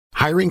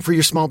Hiring for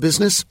your small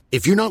business?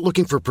 If you're not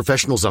looking for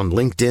professionals on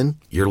LinkedIn,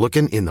 you're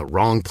looking in the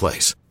wrong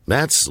place.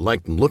 That's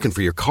like looking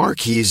for your car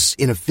keys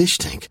in a fish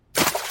tank.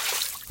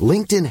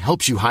 LinkedIn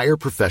helps you hire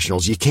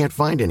professionals you can't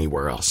find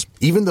anywhere else,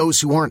 even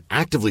those who aren't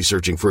actively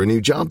searching for a new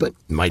job but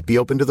might be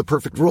open to the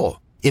perfect role.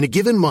 In a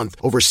given month,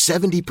 over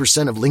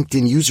 70% of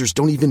LinkedIn users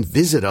don't even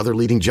visit other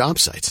leading job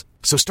sites.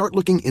 So start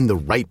looking in the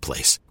right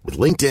place. With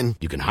LinkedIn,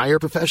 you can hire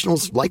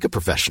professionals like a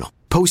professional.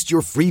 Post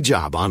your free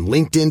job on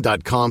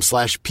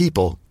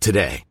linkedin.com/people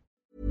today.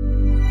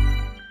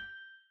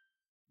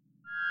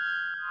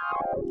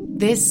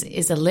 This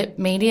is a Lip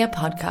Media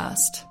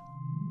podcast.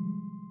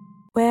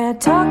 We're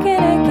talking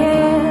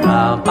again.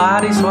 Our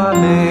body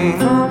swapping.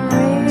 From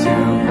rich,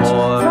 Too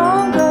poor.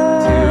 from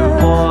good, Too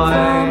boy.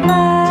 from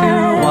bad,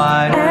 Too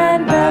wide.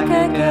 and back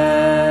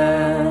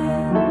again.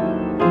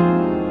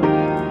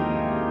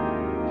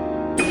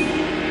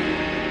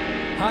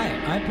 Hi,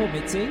 I'm Paul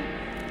Mitzi.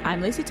 I'm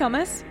Lucy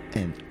Thomas.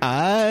 And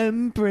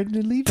I'm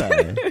Brendan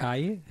Levi. Are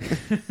you?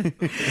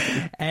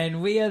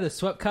 And we are the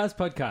Swapcast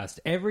podcast.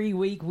 Every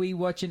week we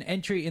watch an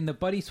entry in the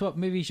body swap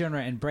movie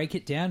genre and break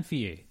it down for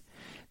you.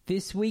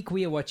 This week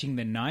we are watching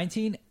the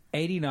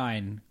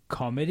 1989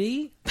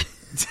 comedy,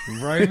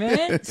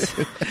 romance,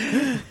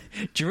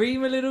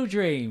 Dream a Little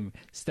Dream,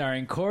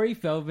 starring Corey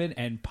Feldman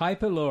and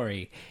Piper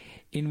Laurie,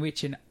 in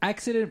which an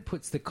accident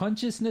puts the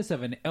consciousness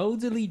of an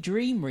elderly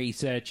dream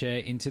researcher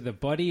into the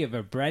body of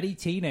a bratty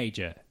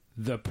teenager.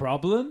 The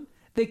problem?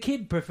 The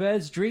kid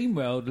prefers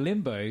Dreamworld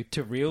Limbo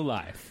to real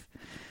life.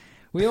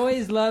 We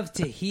always love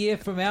to hear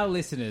from our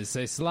listeners,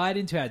 so slide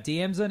into our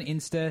DMs on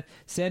Insta,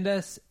 send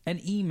us an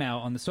email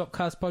on the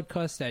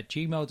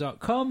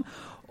swapcastpodcast@gmail.com,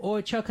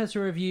 or chuck us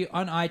a review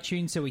on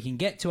iTunes so we can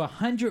get to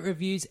 100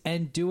 reviews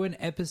and do an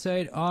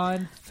episode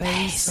on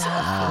Face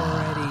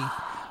Off already.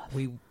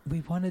 We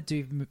want to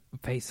do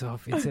Face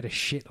Off instead of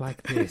shit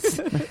like this.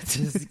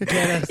 Just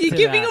get us You're to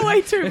giving that.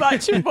 away too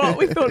much of what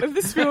we thought of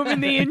this film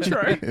in the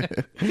intro.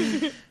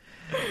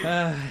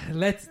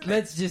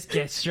 Let's just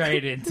get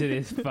straight into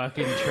this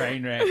fucking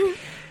train wreck.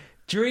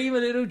 Dream a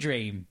Little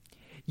Dream.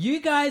 You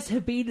guys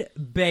have been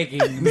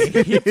begging me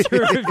to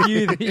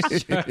review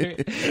this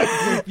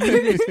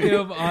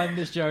film on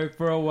the show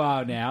for a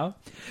while now.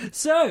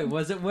 So,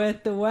 was it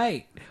worth the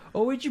wait?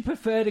 Or would you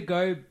prefer to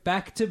go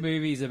back to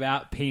movies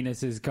about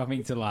penises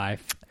coming to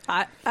life?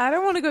 I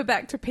don't want to go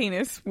back to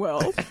Penis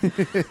World.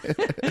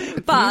 Penis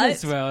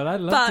but World.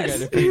 I'd love to go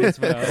to Penis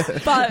World.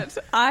 but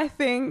I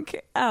think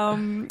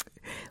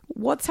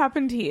what's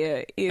happened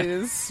here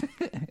is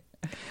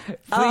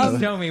Please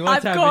tell me what's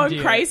I've happened gone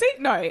here. crazy.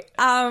 No,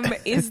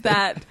 is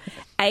that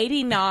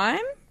 89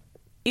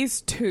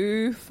 is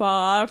too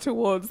far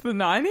towards the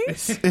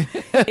 90s.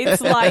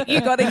 It's like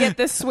you got to get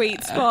the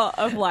sweet spot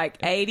of like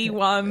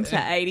 81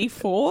 to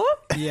 84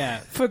 Yeah.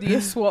 for your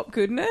swap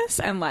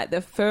goodness, and like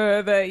the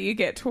further you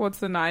get towards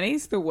the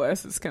 90s, the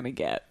worse it's going to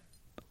get.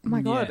 Oh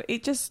my God, Yeah.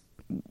 it just,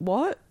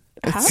 what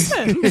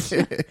happened?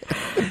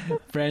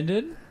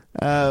 Brendan?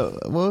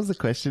 What was the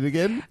question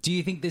again? Do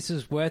you think this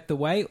is worth the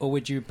wait, or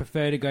would you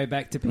prefer to go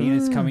back to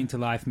penis coming to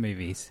life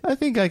movies? I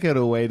think I could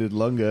have waited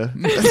longer.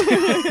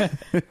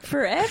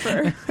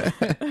 Forever.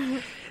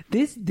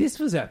 This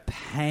was a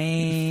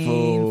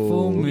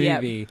painful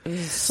movie. Yep.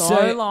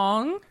 So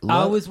long.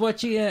 I was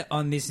watching it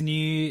on this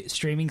new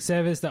streaming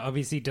service that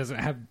obviously doesn't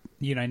have,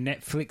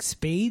 Netflix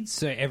speed.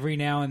 So every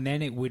now and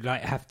then it would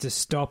like have to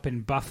stop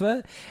and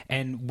buffer.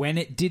 And when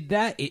it did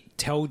that, it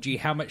told you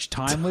how much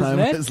time was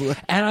left.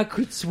 And I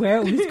could swear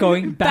it was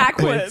going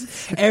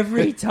backwards.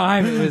 Every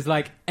time it was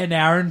like an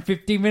hour and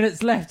 50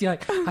 minutes left. You're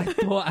like, I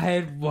thought I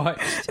had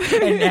watched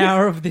an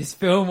hour of this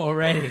film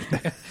already.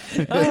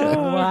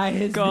 Why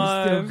is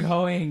God. this still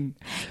going?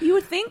 You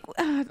would think,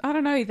 I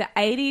don't know, the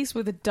 80s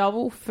with a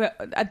double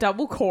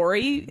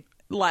Corey,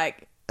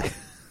 like,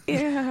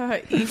 yeah,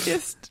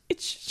 it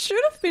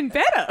should have been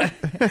better.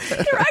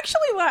 There are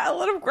actually like a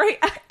lot of great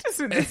actors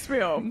in this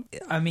film.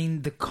 I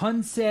mean, the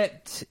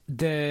concept,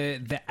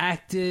 the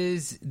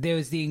actors, there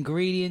was the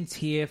ingredients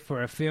here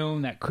for a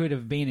film that could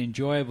have been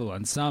enjoyable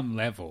on some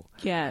level.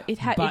 Yeah, it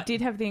did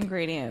have the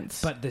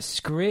ingredients. But the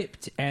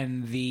script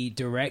and the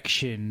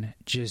direction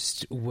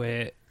just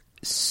were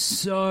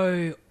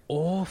so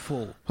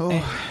awful.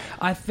 And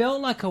I felt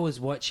like I was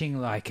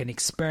watching like an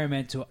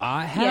experimental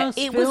art house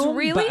it film, was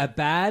really, but a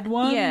bad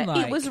one. Yeah,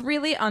 like, it was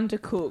really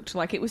undercooked.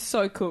 Like, it was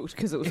so cooked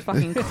because it was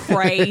fucking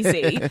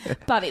crazy.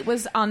 But it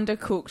was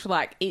undercooked.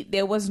 Like,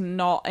 there was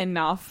not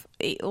enough.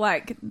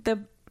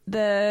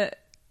 The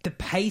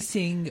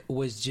pacing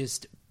was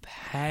just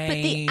painful.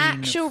 But the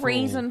actual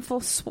reason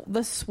for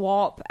the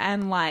swap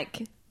and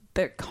like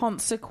the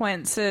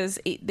consequences,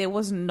 there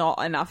was not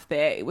enough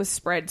there. It was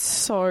spread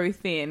so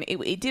thin.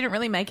 It didn't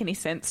really make any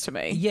sense to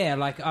me. Yeah,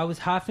 like I was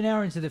half an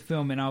hour into the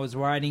film and I was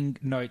writing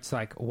notes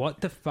like, what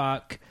the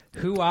fuck?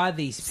 Who are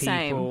these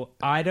people? Same.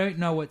 I don't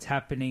know what's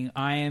happening.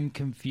 I am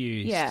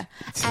confused. Yeah.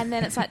 And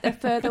then it's like the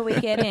further we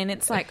get in,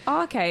 it's like,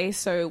 oh, okay,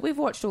 so we've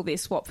watched all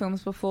these swap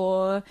films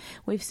before.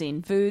 We've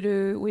seen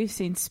voodoo. We've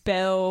seen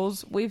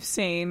spells. We've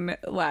seen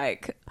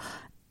like...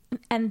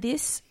 And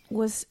this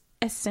was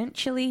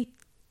essentially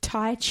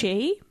Tai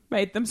Chi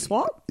made them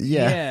swap.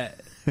 Yeah.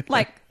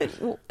 Like,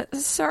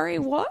 sorry,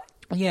 what?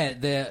 Yeah,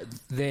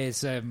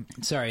 there's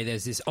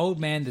this old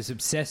man that's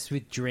obsessed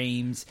with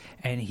dreams,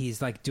 and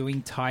he's like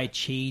doing Tai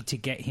Chi to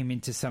get him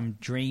into some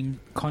dream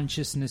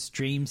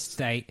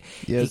state.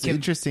 Yeah, He it's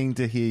interesting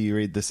to hear you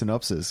read the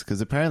synopsis because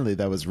apparently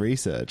that was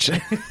research.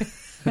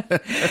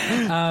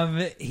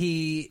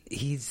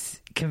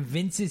 He's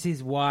convinces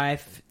his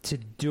wife to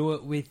do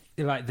it with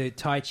like the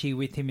Tai Chi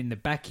with him in the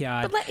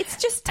backyard. But like, it's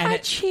just Tai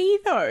And Chi,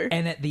 though.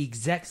 And at the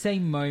exact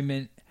same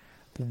moment,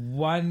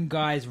 one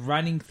guy's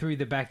running through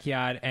the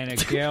backyard and a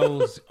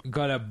girl's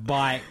got a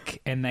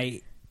bike and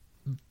they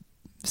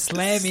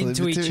slam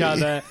into each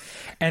other,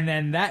 and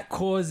then that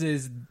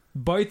causes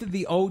both of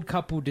the old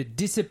couple to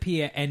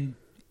disappear and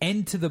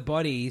enter the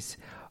bodies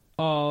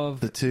of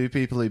The two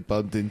people who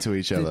bumped into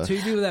each the other. two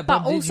people that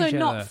But bumped into also each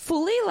not other.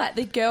 fully. Like,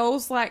 the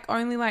girl's like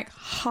only like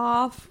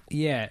half.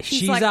 Yeah, She's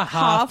she's like a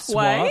half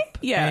halfway. swap,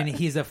 Yeah. and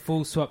he's a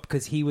full swap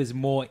because he was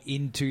more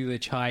into the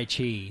Tai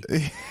Chi.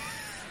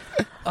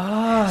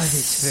 Oh,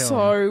 this film.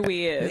 So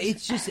weird.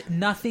 It's just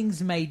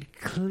nothing's made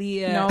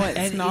clear. No, it's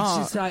and not.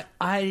 It's just like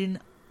I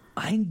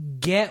didn't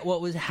get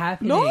what was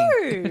happening. No.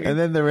 And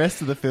then the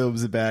rest of the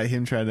film's about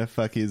him trying to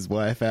fuck his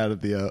wife out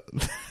of the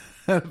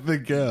the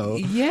girl.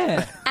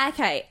 Yeah.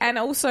 Okay, and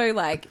also,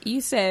 like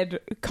you said,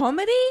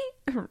 comedy,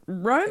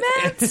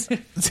 romance.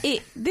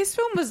 This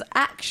film was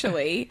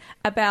actually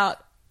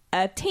about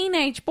a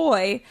teenage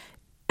boy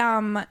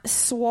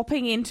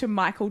swapping into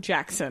Michael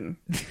Jackson.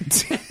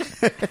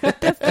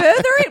 The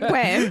further it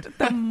went,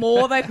 the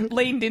more they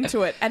leaned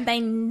into it, and they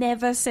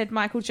never said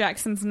Michael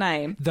Jackson's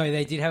name. Though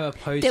they did have a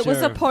poster. There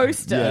was a of-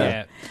 poster.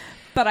 Yeah.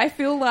 But I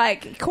feel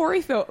like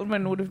Corey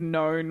Feldman would have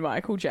known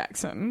Michael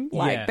Jackson.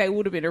 Like, Yeah. they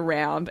would have been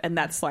around, and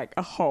that's like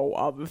a whole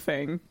other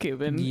thing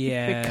given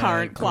Yeah, the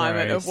current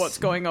climate gross. of what's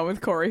going on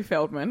with Corey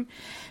Feldman.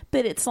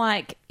 But it's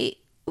like,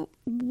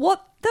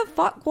 what the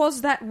fuck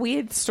was that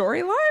weird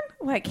storyline?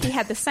 Like, he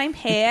had the same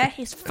hair,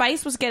 his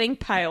face was getting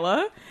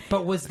paler.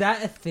 But was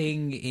that a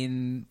thing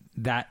in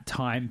that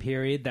time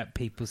period that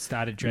people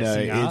started No,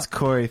 dressing up? it's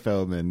Corey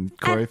Feldman.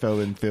 Corey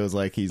Feldman feels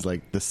like he's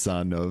like the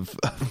son of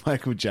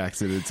Michael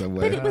Jackson in some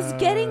way. But it was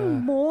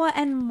getting more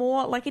and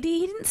more, like, he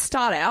didn't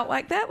start out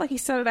like that. Like, he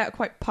started out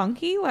quite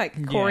punky,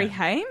 like Corey Yeah.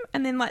 Haim.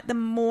 And then, like, the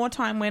more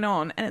time went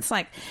on, and it's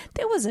like,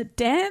 there was a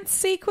dance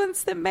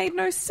sequence that made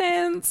no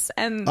sense.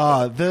 And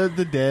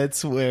the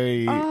dance where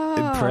he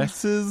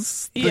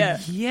impresses the yeah.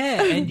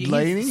 Yeah, and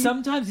Lady?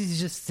 sometimes he's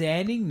just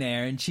standing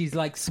there and she's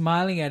like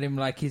smiling at him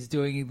like he's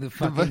doing the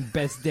fucking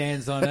best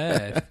dance on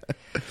earth.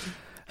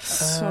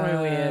 So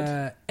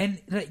weird.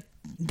 And like,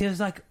 there's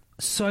like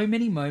so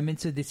many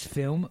moments of this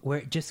film where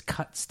it just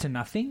cuts to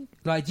nothing.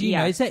 Like, do you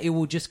Yeah. notice that it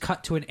will just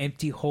cut to an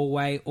empty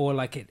hallway or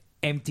like an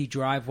empty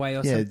driveway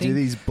or Yeah, something? do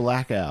these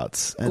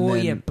blackouts. And Or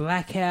then,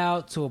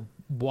 blackouts or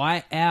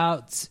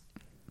whiteouts.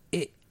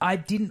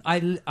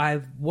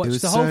 I watched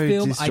was the whole so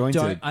film. I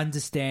disjointed. don't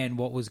understand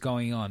what was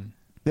going on.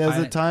 There was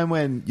I- a time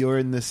when you're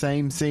in the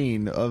same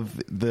scene of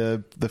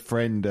the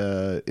friend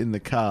in the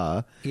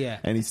car, Yeah.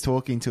 and he's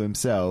talking to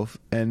himself,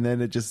 and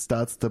then it just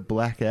starts to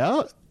black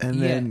out, and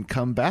Yeah. then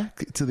come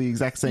back to the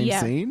exact same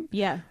Yeah. scene.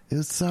 Yeah. It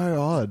was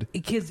so odd.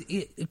 Because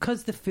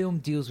the film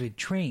deals with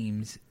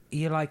dreams,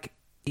 you're like,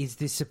 is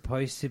this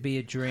supposed to be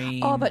a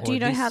dream? Oh, but do or you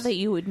know this- how that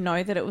you would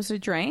know that it was a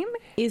dream?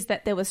 Is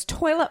that there was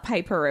toilet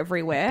paper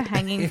everywhere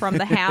hanging from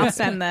the house,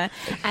 and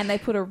they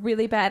put a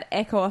really bad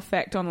echo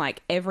effect on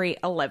like every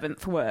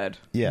 11th word.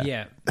 Yeah.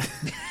 Yeah.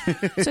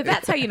 So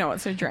that's how you know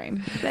it's a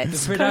dream.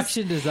 The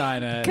production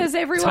designer. Because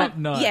everyone, top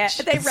notch. yeah,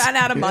 they ran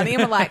out of money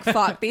and were like,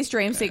 fuck, these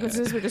dream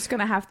sequences, we're just going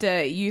to have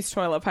to use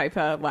toilet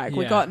paper. Like,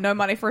 we Yeah. got no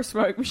money for a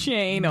smoke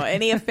machine or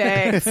any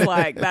effects.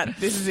 Like,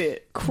 this is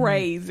it.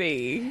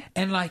 Crazy.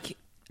 And like,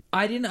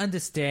 I didn't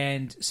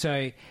understand.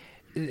 So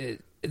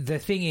the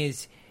thing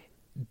is,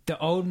 the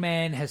old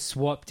man has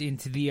swapped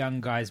into the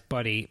young guy's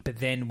body, but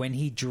then when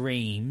he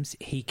dreams,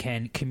 he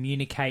can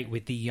communicate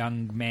with the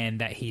young man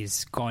that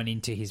he's gone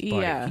into his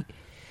body. Yeah.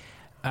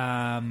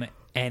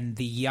 And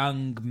the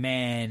young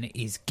man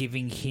is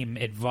giving him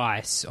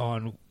advice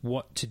on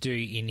what to do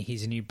in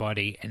his new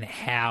body and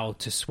how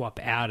to swap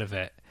out of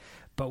it.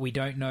 But we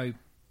don't know.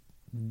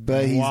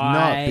 But he's Why?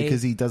 not,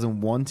 because he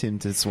doesn't want him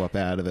to swap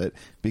out of it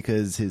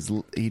because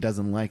he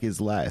doesn't like his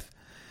life.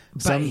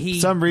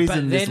 Some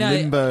reason this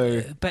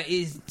limbo. But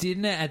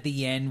didn't it at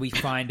the end we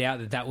find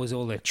out that was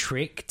all a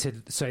trick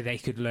so they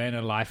could learn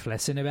a life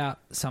lesson about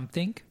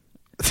something?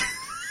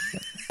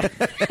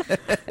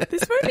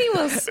 This movie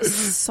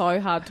was so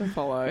hard to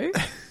follow.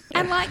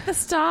 And like the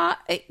start,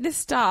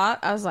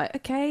 I was like,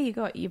 okay, you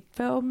got your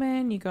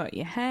Feldman, you got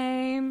your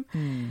Haim.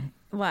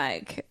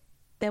 Like,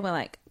 they were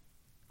like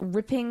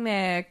ripping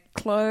their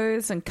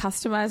clothes and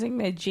customizing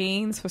their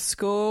jeans for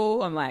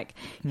school. I'm like,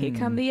 here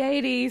come the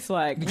 80s,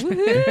 like,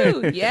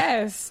 woohoo,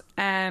 yes.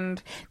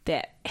 And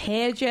their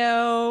hair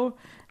gel,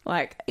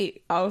 like,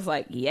 I was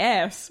like,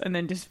 yes. And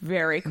then just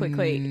very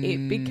quickly,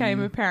 it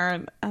became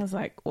apparent. I was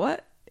like,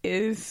 what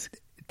is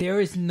There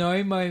is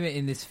no moment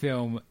in this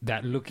film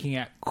that looking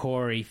at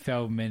Corey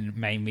Feldman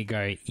made me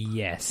go,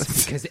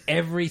 yes, because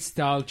every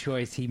style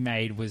choice he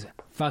made was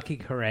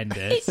fucking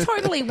horrendous. It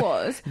totally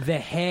was. The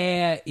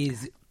hair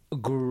is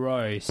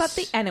gross.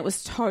 And it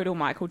was total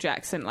Michael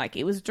Jackson. Like,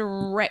 it was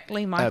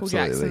directly Michael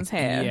Absolutely. Jackson's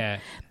hair. Yeah.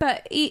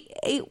 But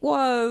it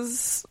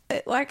was,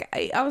 like,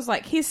 I was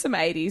like, here's some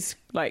 80s,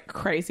 like,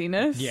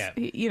 craziness. Yeah.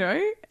 You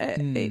know?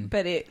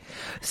 But it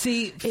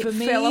See, for it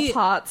me, fell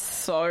apart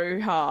so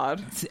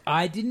hard.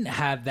 I didn't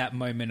have that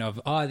moment of,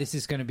 oh, this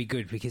is going to be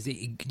good, because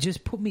it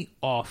just put me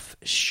off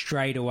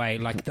straight away.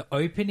 Like, the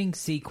opening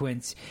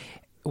sequence,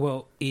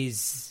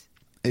 is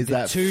the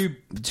that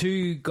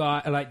two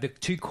guys, like the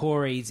two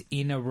Coreys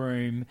in a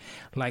room,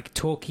 like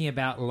talking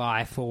about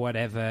life or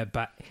whatever,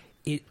 but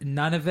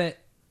none of it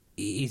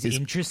is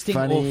interesting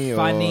or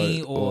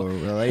funny or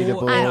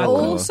relatable. I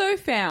also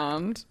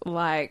found,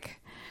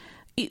 like,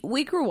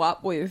 we grew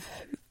up with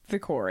the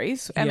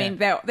Coreys. I mean,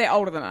 they're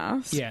older than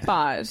us,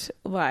 but,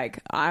 like,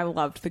 I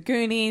loved the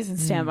Goonies and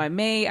Stand By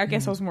Me. I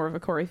guess I was more of a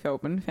Corey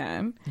Feldman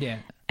fan. Yeah.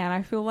 And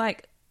I feel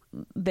like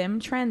them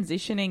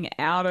transitioning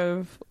out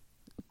of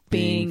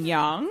being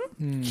young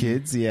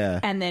kids,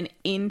 and then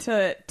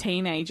into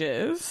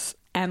teenagers,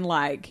 and,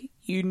 like,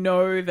 you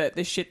know that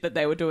the shit that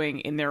they were doing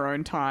in their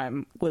own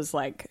time was,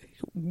 like,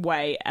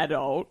 way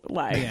adult.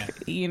 Like,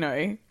 you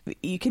know,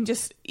 you can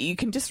just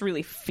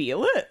really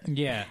feel it.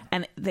 Yeah.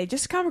 And they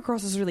just come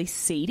across as really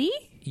seedy.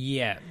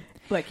 Yeah.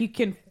 Like, you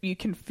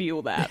can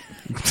feel that.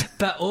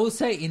 But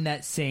also in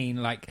that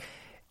scene, like,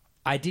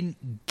 I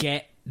didn't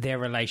get their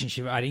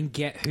relationship. I didn't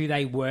get who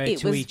they were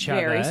to each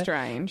other. It was very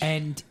strange.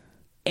 And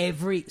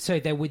so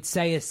they would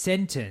say a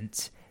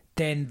sentence,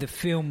 then the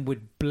film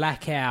would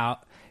black out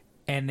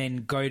and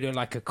then go to,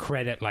 like, a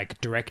credit, like,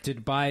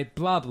 directed by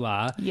blah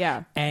blah.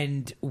 Yeah.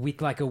 And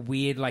with, like, a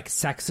weird, like,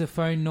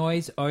 saxophone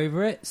noise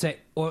over it. So,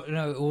 or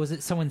was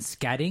it someone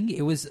scatting?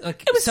 It was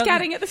like, it was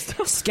scatting at the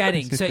start.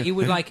 Scatting. So it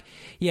would, like,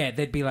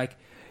 they'd be like,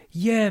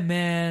 yeah,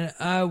 man,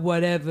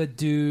 whatever,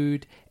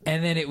 dude.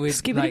 And then it would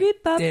skibbity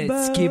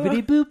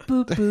boop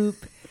boop boop.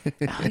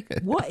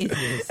 Like, what is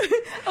this?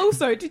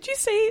 Also, did you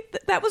see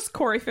that was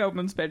Corey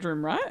Feldman's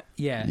bedroom, right?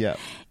 Yeah. Yeah.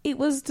 It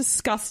was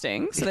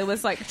disgusting. So there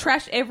was, like,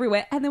 trash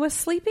everywhere, and they were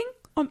sleeping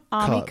on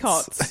army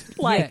cots.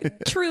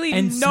 Like, truly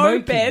And no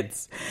smoking.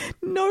 beds.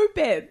 No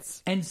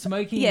beds. And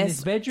smoking in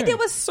his bedroom. There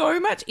was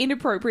so much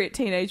inappropriate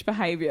teenage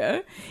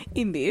behaviour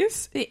in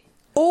this.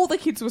 All the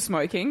kids were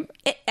smoking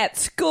at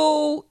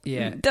school.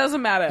 Yeah.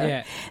 Doesn't matter.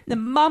 Yeah. The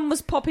mum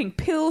was popping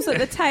pills at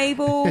the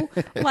table.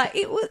 Like,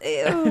 it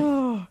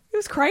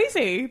was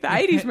crazy. The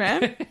 80s,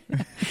 man.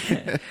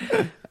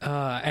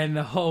 And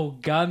the whole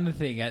gun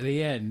thing at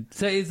the end.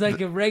 So it's like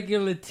a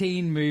regular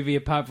teen movie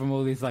apart from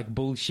all this, like,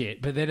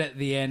 bullshit. But then at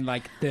the end,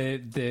 like,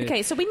 the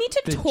Okay, so we need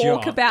to the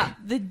talk jock. about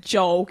the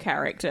Joel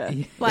character.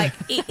 Like,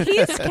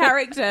 his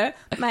character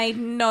made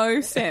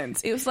no sense.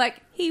 It was like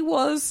he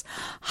was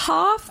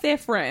half their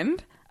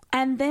friend,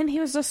 and then he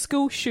was a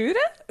school shooter?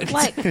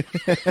 Like, what?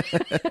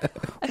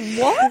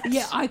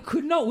 Yeah, I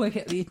could not work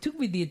out. It took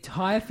me the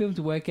entire film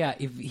to work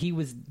out if he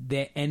was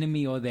their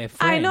enemy or their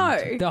friend. I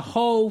know. The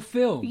whole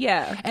film.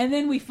 Yeah. And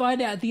then we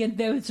find out at the end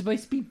they were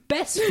supposed to be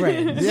best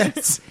friends.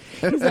 Yes.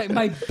 He's like,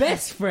 my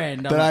best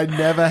friend. I'm That I like,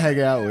 never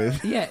hang out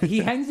with. yeah, he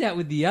hangs out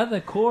with the other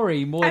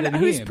Corey more And than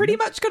who's him. pretty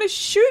much going to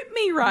shoot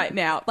me right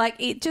now? Like,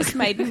 it just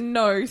made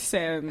no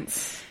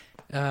sense.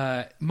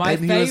 My And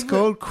he favorite. was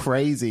called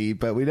Crazy,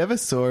 but we never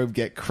saw him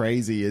get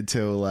crazy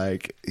until,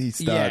 like, he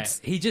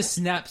starts. Yeah, he just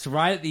snaps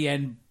right at the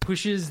end,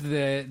 pushes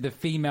the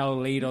female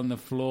lead on the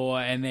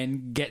floor, and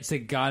then gets a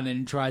gun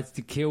and tries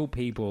to kill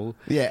people.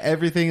 Yeah,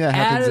 everything that Out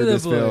happens of in the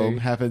this blue. film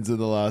happens in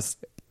the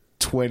last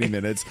 20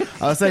 minutes.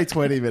 I'll say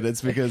 20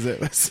 minutes because it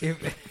was...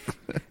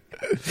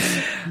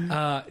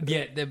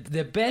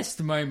 The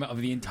best moment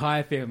of the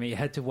entire film, he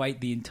had to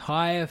wait the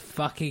entire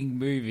fucking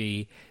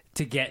movie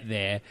to get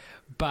there.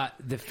 But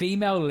the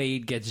female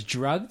lead gets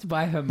drugged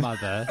by her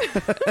mother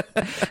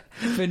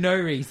for no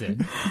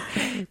reason.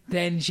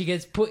 Then she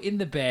gets put in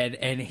the bed,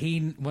 and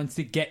he wants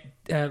to get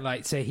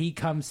so he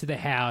comes to the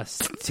house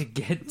to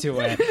get to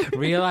her,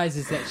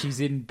 realizes that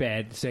she's in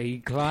bed, so he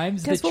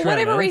climbs the Because for trellis.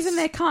 whatever reason,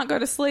 they can't go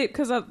to sleep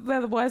because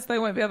otherwise they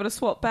won't be able to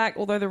swap back,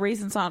 although the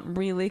reasons aren't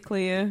really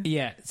clear.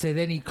 Yeah, so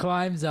then he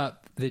climbs up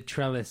the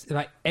trellis.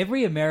 Like,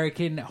 every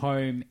American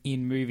home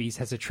in movies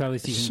has a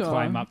trellis you can Sure.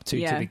 climb up to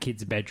Yeah. the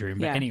kid's bedroom.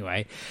 But Yeah.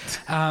 anyway,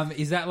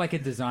 is that like a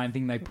design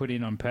thing they put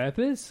in on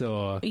purpose,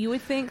 or? You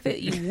would think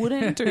that you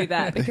wouldn't do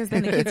that because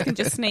then the kids can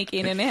just sneak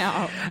in and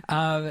out.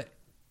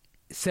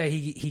 So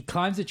he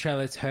climbs the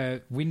trellis,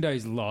 her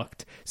window's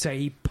locked, so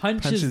he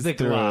punches the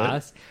through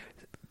glass.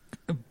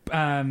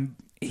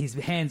 His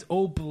hand's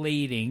all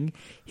bleeding.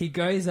 He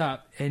goes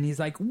up and he's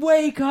like,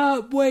 wake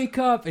up,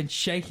 and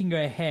shaking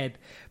her head.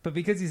 But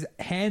because his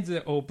hands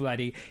are all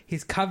bloody,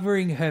 he's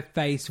covering her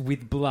face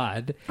with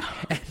blood.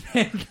 And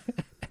then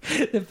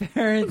the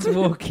parents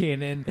walk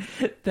in and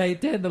they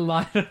turn the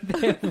light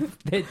on.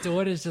 Their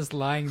daughter's just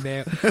lying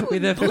there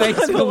with her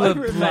face full of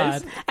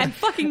blood. And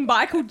fucking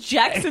Michael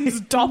Jackson's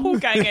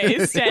doppelganger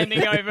is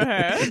standing over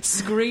her.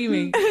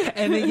 Screaming.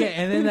 And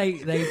then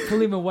they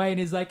pull him away and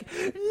he's like,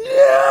 no!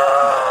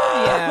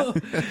 Yeah.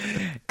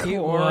 It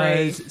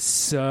was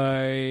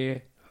so...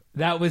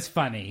 That was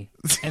funny.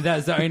 And that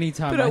was the only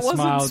time But I it wasn't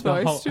smiled.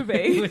 supposed to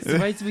be. It was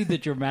supposed to be the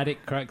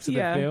dramatic crux of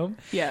Yeah. the film.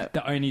 Yeah.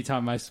 The only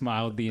time I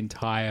smiled the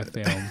entire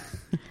film.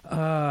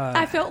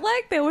 I felt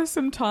like there were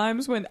some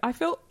times when I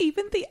felt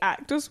even the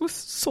actors were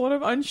sort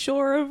of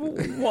unsure of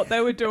what they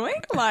were doing.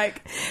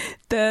 Like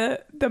the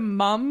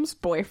mum's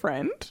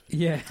boyfriend.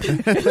 Yeah.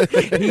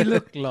 He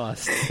looked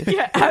lost.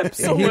 Yeah,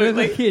 absolutely. He looked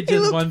like he had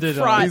just looked wandered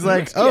on. frightened. He's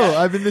like, oh,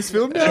 I'm in this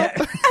film now?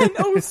 And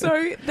also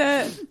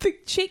the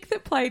chick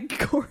that played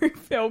Corey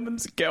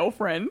Feldman's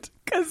girlfriend,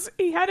 because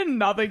he had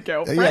another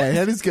girlfriend. Yeah, he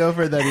had his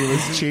girlfriend that he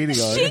was cheating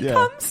on. She yeah.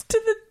 comes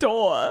to the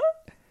door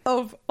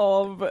of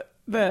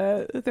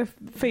the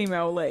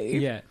female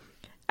lead. Yeah.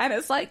 And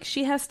it's like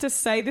she has to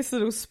say this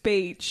little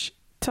speech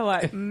to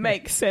like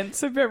make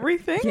sense of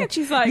everything. Yeah. And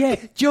she's like, yeah,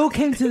 Joel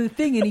came to the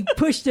thing and he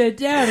pushed her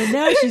down and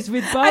now she's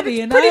with and Bobby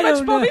it's and pretty I much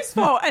don't know. Bobby's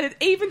fault. And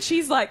even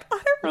she's like, I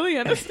don't really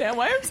understand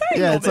why I'm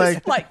saying Yeah, all it's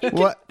this. like, you can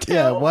what? Yeah,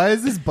 tell. why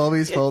is this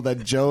Bobby's fault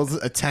that Joel's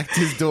attacked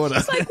his daughter?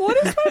 It's like, what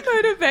is her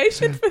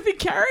motivation for the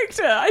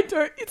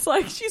character? It's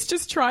like she's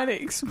just trying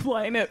to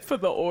explain it for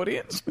the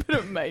audience, but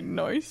it made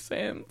no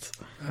sense.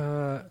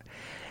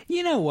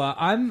 You know what?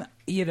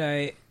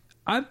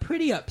 I'm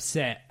pretty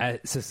upset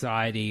at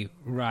society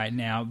right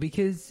now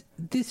because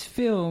this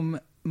film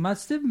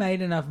must have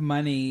made enough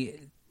money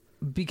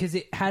because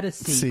it had a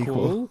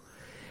sequel.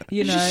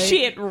 You know,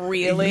 Shit,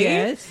 really?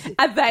 Yes.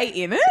 Are they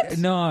in it?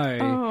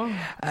 No.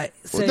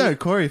 Well, no,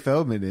 Corey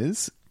Feldman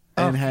is.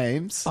 And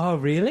Hames. Oh,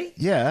 really?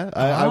 Yeah,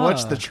 I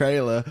watched the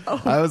trailer.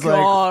 I was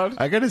God.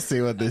 like, I gotta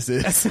see what this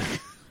is.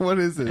 What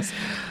is this?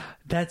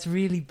 That's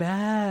really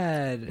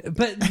bad.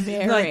 But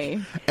Very. like,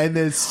 And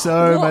there's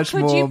so What much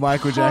could more you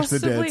Michael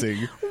Jackson possibly-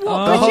 dancing.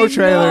 What The could whole you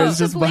trailer is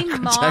just possibly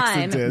Michael Jackson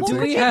mine? dancing. What Do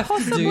could we you have to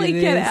possibly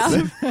do get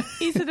this? out?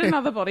 Is it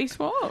another body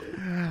swap?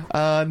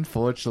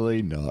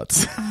 Unfortunately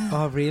not.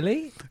 oh,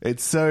 really? It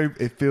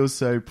feels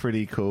so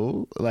pretty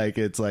cool. Like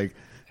it's like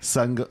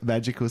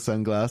magical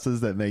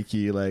sunglasses that make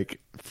you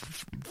like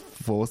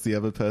force the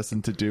other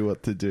person to do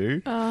what to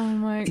do. Oh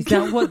my Is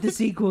that what the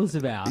sequel's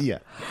about? Yeah.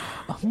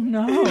 Oh,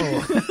 no.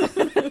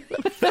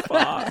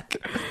 fuck.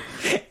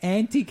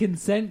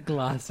 Anti-consent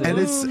glasses. And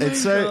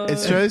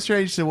it's so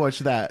strange to watch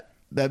that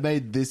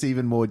made this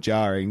even more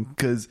jarring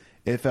because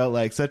it felt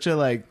like such a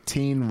like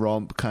teen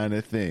romp kind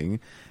of thing.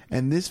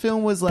 And this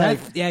film was like...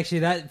 Actually,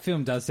 that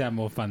film does sound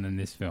more fun than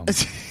this film.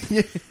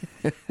 Yeah.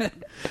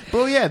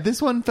 Well, yeah,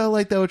 this one felt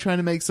like they were trying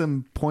to make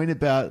some point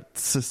about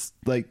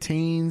like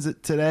teens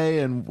today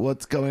and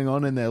what's going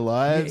on in their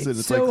lives. It's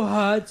and so like,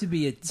 hard to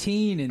be a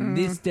teen in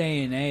this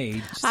day and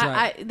age.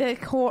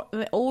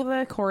 All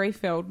the Corey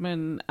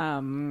Feldman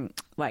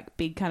like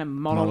big kind of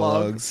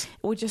monologues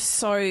were just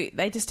so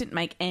they just didn't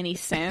make any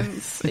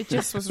sense. It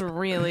just was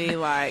really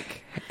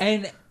like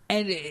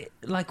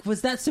like,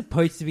 was that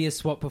supposed to be a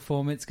swap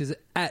performance? Because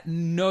at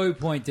no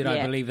point did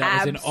I believe that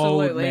was an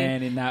absolutely. old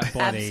man in that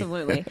body.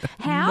 Absolutely.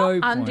 How No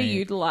point.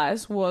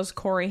 underutilized was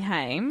Corey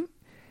Haim?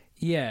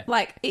 Yeah.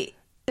 Like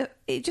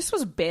it just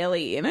was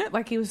barely in it.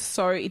 Like it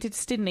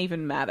just didn't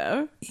even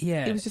matter.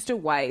 Yeah. It was just a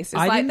waste.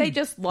 It's I like they didn't-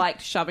 just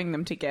liked shoving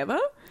them together.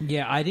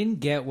 Yeah, I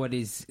didn't get what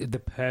is the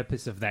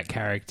purpose of that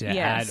character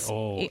Yes, at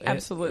all.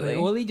 absolutely.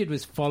 All he did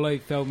was follow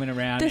Feldman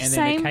around The and then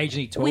same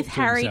occasionally talk with to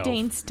Harry himself.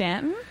 Dean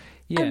Stanton.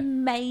 Yeah.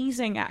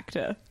 Amazing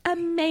actor.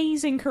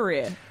 Amazing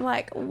career.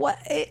 Like what?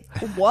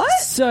 What?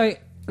 So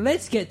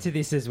let's get to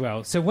this as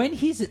well. So when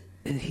he's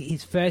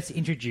first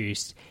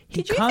introduced,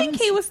 Did you think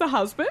he was the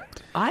husband?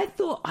 I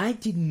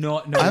did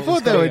not know. I what was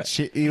thought they going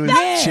were on. he was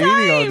That's cheating on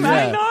same, them.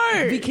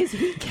 I know. Because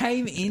he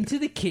came into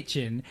the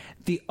kitchen,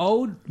 the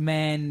old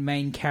man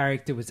main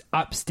character was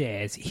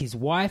upstairs, his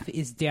wife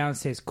is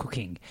downstairs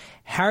cooking.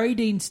 Harry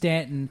Dean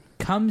Stanton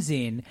comes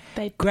in,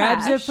 They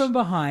grabs her bash. from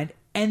behind,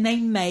 and they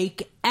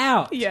make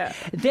out. Yeah.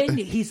 Then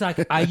he's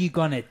like, "Are you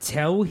gonna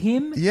tell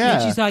him?" Yeah.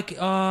 And she's like,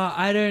 "Oh,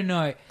 I don't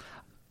know."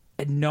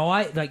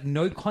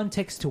 No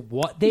context to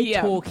what they're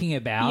Yeah. talking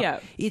about. Yeah.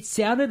 It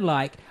sounded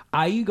like,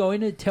 "Are you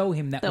going to tell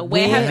him that That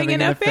we're having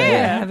an affair.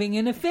 We're having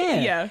an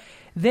affair." Yeah.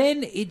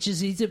 Then it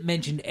just isn't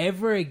mentioned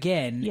ever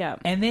again. Yeah.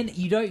 And then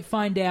you don't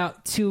find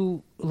out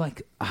till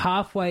like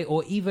halfway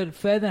or even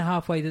further than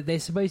halfway that they're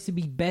supposed to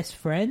be best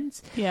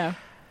friends. Yeah.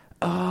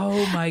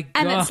 Oh my God.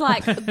 And it's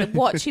like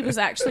what she was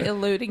actually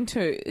alluding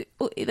to.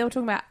 They were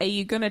talking about, are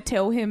you going to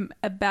tell him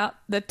about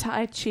the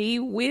Tai Chi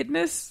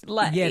weirdness?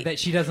 Like, yeah, that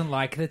she doesn't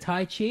like the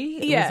Tai Chi?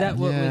 Yeah. Was that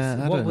what Yeah,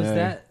 I what don't was know.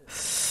 that?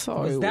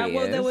 so Was that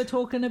what they weird. were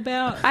talking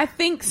about? I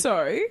think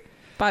so,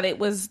 but it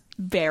was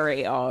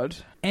very odd.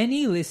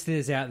 Any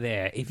listeners out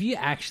there, if you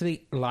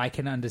actually like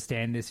and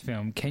understand this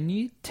film, can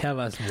you tell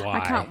us why?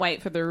 I can't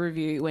wait for the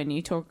review when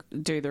you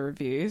do the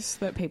reviews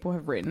that people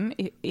have written.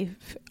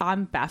 If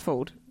I'm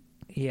baffled.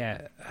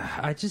 Yeah,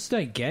 I just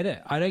don't get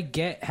it. I don't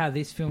get how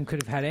this film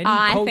could have had any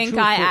I cultural think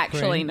I footprint.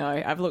 actually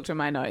know. I've looked at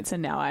my notes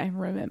and now I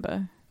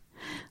remember.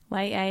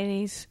 Late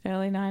 80s,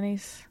 early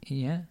 90s.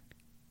 Yeah.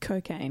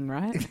 Cocaine,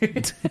 right?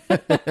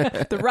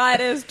 The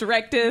writers,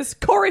 directors,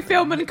 Corey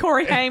Feldman and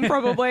Corey Haim,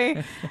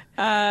 probably.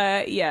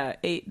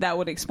 That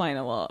would explain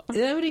a lot.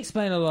 That would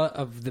explain a lot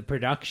of the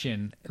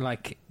production.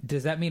 Like,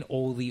 does that mean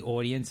all the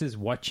audiences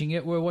watching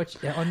it were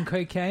on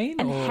cocaine?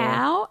 And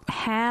or?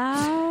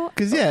 how?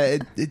 Because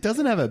it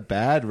doesn't have a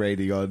bad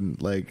rating on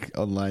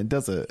online,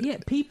 does it? Yeah,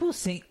 people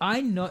think.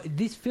 I know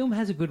this film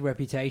has a good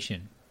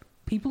reputation.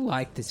 People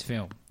like this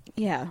film.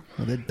 Yeah.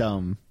 Well, they're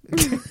dumb.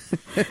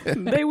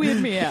 They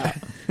weird me out.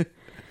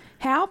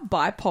 How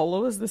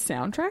bipolar was the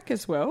soundtrack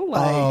as well?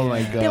 Like, Oh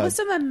my god! there were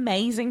some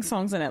amazing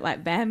songs in it,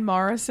 like Van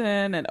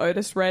Morrison and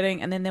Otis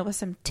Redding, and then there were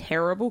some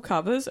terrible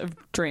covers of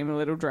Dream a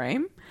Little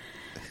Dream.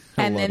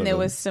 And lot then of there them.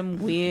 was some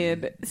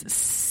weird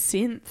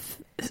synth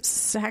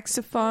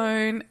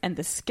saxophone and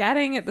the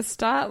scatting at the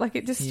start. Like,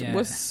 it just Yeah.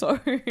 was so...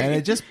 and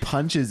it just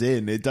punches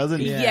in. It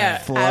doesn't Yeah,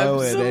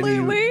 flow at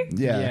absolutely. any.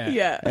 Yeah.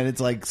 Yeah. And it's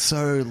like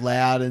so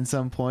loud in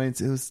some points.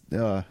 It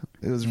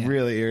was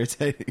really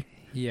irritating.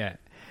 Yeah,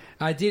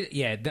 I did.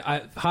 Yeah,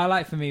 the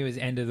highlight for me was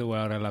 "End of the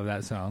World." I love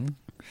that song.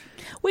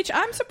 Which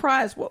I'm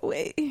surprised. Yeah,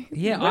 when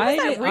was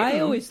that I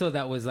written? always thought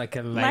that was like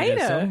a later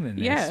song than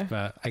this, yeah.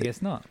 but I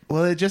guess not.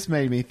 Well, it just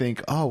made me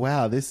think, oh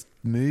wow, this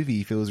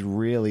movie feels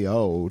really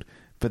old,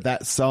 but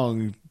that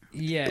song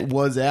Yeah,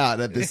 was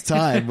out at this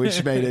time,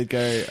 which made it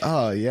go,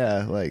 oh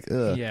yeah, like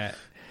ugh. yeah,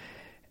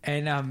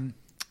 and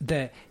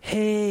the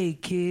 "Hey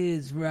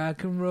Kids,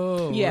 Rock and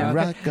Roll," Yeah.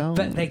 Rock on.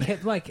 but they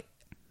kept like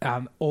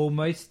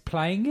almost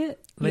playing it.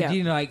 Like, Yeah.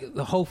 you know, like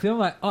the whole film,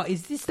 like, oh,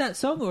 is this that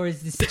song or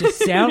is this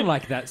just sound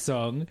like that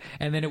song?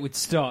 And then it would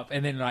stop,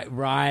 and then like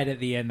right at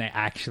the end they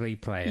actually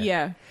play it.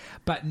 Yeah.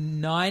 But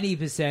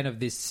 90% of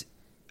this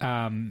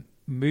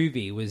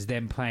movie was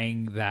them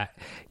playing that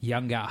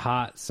 "Young at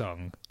Heart"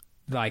 song.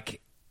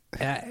 Like,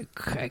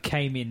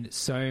 came in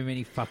so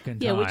many fucking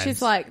times. Yeah, which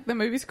is like, the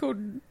movie's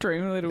called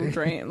Dream a Little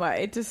Dream.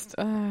 Like, it just...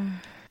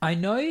 I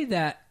know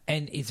that,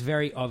 and it's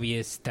very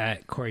obvious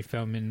that Corey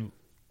Feldman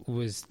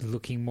was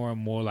looking more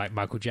and more like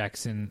Michael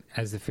Jackson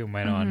as the film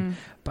went on.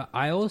 But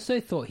I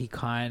also thought he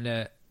kind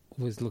of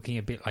was looking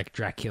a bit like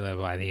Dracula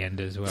by the end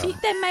as well.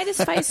 They made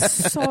his face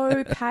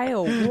so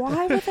pale.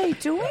 Why were they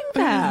doing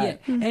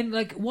that? Yeah, and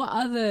like what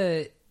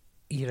other,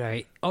 you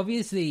know,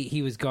 obviously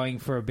he was going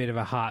for a bit of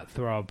a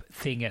heartthrob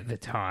thing at the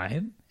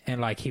time. And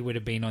like he would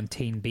have been on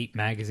Teen Beat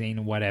magazine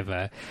or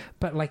whatever,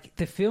 but like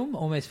the film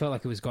almost felt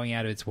like it was going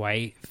out of its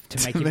way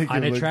to make him make him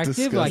look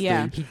unattractive. Like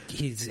disgusting.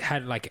 he's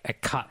had like a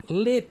cut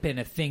lip and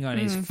a thing on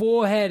his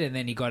forehead, and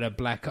then he got a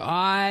black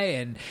eye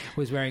and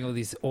was wearing all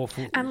these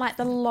awful. And like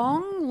the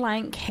long,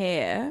 lank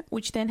hair,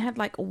 which then had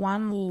like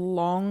one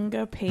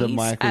longer piece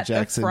Michael at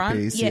Jackson the front,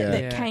 piece,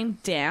 that yeah. came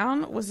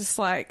down, was just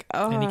like,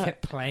 oh, And he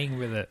kept playing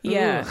with it.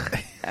 yeah,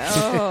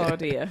 Ugh. oh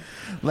dear.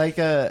 Like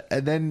and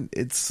then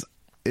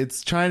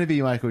it's trying to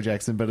be Michael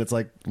Jackson, but it's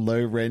like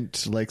low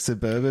rent, like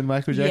suburban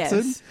Michael Jackson.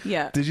 Yes,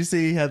 yeah. Did you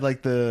see he had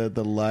like the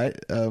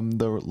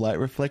light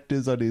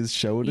reflectors on his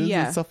shoulders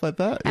Yeah. and stuff like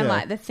that? And yeah.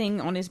 like the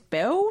thing on his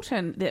belt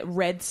and the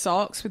red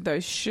socks with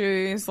those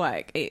shoes,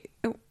 like it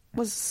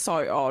was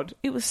so odd.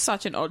 It was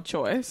such an odd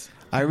choice.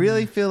 I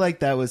really feel like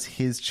that was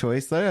his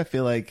choice, though. I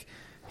feel like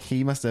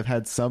he must have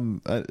had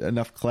some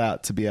enough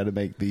clout to be able to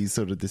make these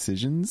sort of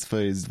decisions for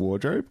his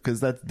wardrobe,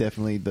 because that's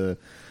definitely the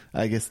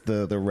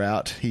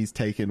route he's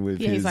taken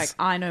with Yeah, his. he's like,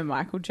 I know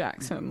Michael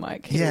Jackson.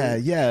 Like,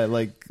 yeah,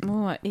 like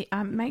oh, it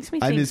makes me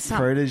think I'm his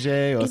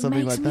protege or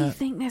something like It makes me that.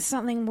 think there's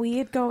something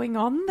weird going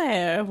on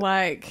there.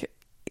 Like,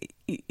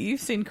 you've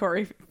seen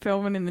Corey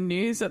Feldman in the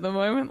news at the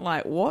moment.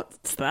 Like,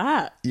 what's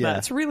that? Yeah.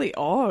 That's really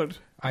odd.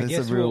 I There's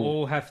guess a real- we'll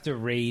all have to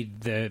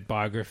read the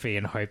biography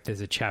and hope there's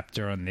a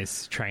chapter on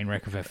this train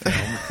wreck of a film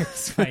that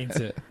explains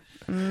it.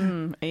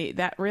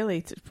 That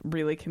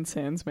really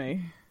concerns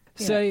me.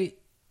 So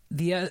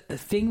the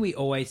thing we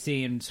always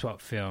see in swap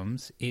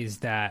films is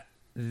that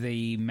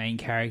the main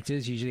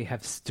characters usually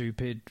have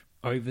stupid,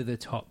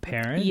 over-the-top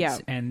parents. Yeah.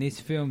 And this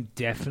film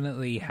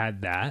definitely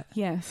had that.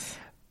 Yes.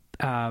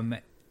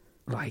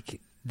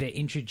 Like, they're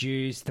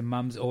introduced, the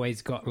mum's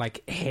always got,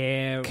 like,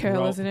 hair...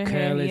 Curlers in her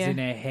hair, curlers yeah. in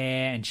her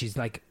hair, and she's,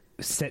 like,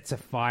 sets a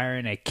fire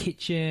in her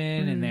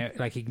kitchen, and they're,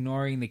 like,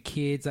 ignoring the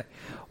kids. Like,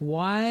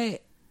 why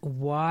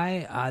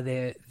are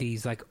there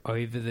these like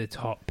over the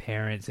top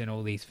parents in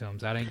all these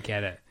films? I don't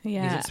get it.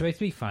 Yeah. Is it supposed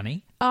to be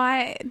funny?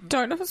 I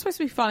don't know if it's supposed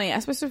to be funny.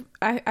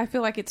 I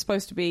feel like it's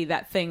supposed to be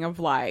that thing of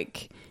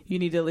like, you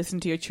need to listen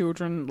to your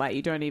children. Like,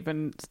 you can't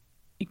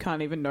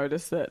even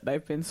notice that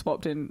they've been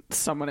swapped in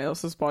someone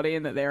else's body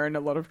and that they're in a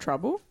lot of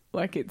trouble.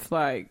 Like, it's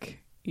like,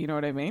 you know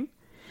what I mean?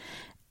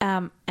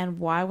 And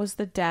why was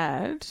the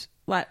dad...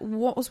 Like,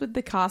 what was with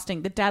the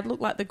casting? The dad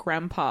looked like the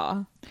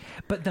grandpa.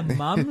 But the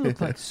mum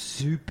looked like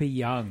super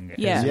young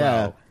Yeah. as Yeah.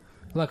 well.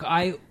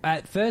 Like,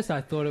 at first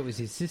I thought it was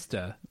his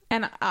sister.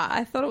 And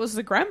I thought it was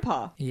the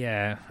grandpa.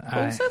 Yeah.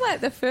 Also,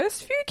 like, the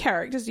first few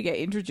characters you get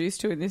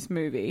introduced to in this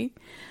movie,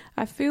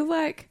 I feel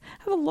like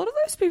have a lot of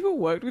those people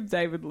worked with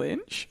David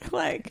Lynch.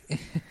 Like,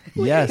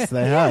 Yes,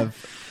 they have.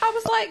 I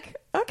was like,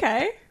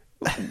 okay,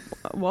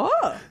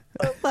 what?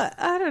 Like,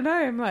 I don't know.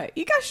 I'm like,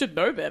 you guys should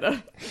know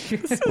better.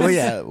 Well,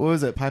 yeah. What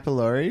was it? Piper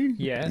Laurie?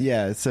 Yeah.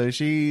 Yeah. So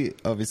she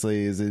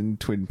obviously is in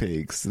Twin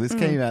Peaks. This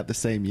came out the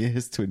same year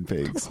as Twin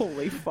Peaks.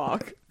 Holy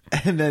fuck.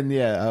 And then,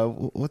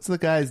 what's the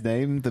guy's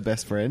name? The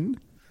best friend?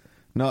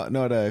 Not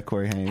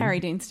Corey Haim. Harry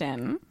Dean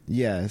Stanton.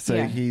 Yeah. So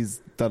Yeah. he's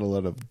done a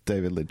lot of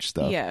David Lynch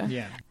stuff. Yeah.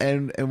 Yeah.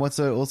 And what's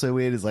also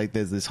weird is like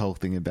there's this whole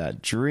thing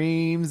about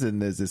dreams,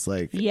 and there's this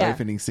like Yeah.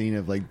 opening scene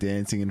of like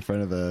dancing in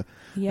front of a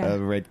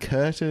red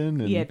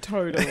curtain. And Yeah,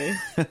 totally.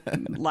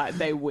 Like,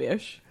 they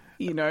wish.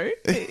 You know?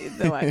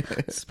 They're like,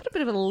 let's put a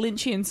bit of a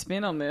Lynchian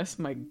spin on this.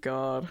 My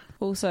God.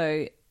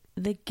 Also,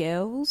 the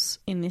girls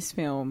in this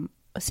film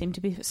seem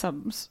to be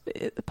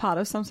part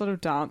of some sort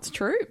of dance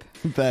troupe.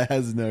 that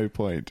has no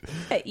point.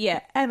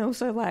 Yeah, and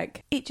also,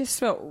 like, it just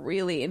felt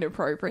really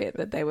inappropriate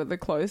that they were the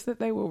clothes that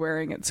they were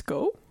wearing at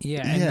school.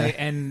 Yeah,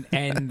 and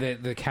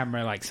the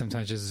camera like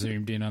sometimes just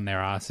zoomed in on their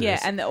asses. Yeah,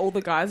 and all the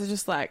guys are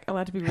just, like,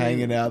 allowed to be really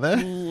Hanging out there?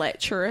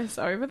 lecherous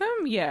over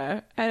them.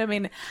 Yeah. And I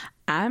mean,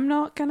 I'm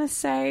not going to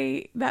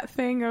say that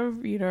thing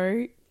of, you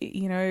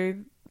know,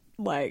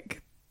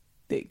 like,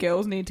 that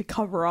girls need to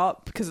cover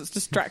up because it's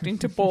distracting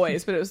to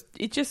boys, but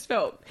it just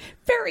felt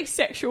very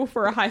sexual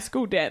for a high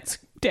school dance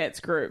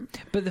group.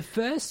 But the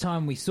first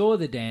time we saw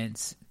the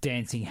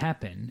dancing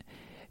happen,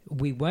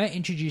 we weren't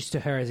introduced to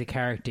her as a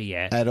character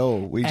yet. At all.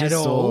 We At just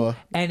all. saw.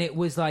 And it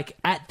was like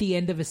at the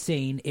end of a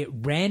scene, it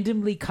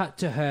randomly cut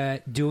to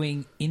her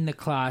doing in the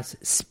class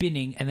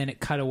spinning, and then it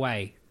cut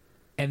away.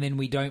 And then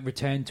we don't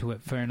return to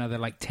it for another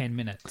like 10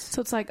 minutes.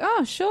 So it's like,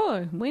 oh,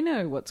 sure, we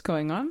know what's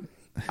going on.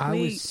 I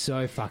was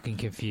so fucking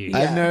confused. I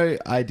have no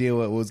idea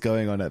what was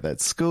going on at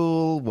that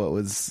school. What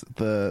was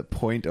the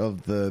point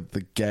of the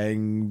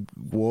gang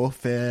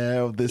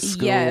warfare of this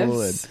school?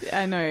 Yes,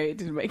 And I know, it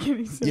didn't make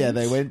any sense. yeah,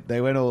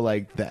 they went all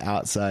like the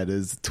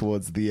outsiders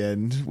towards the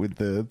end with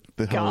the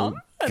whole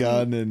Gun?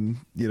 gun and,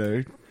 you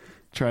know,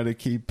 trying to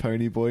keep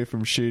Ponyboy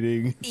from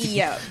shooting.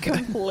 Yeah,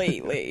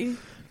 completely.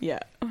 Yeah,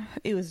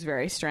 it was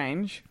very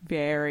strange.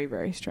 Very,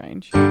 very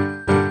strange.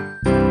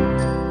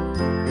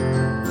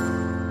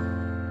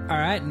 All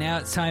right, now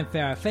it's time for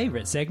our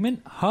favourite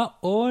segment, Hot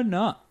or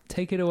Not.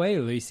 Take it away,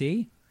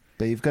 Lucy.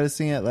 But you've got to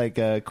sing it like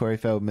Corey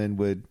Feldman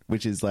would,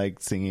 which is like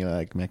singing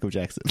like Michael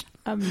Jackson.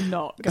 I'm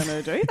not going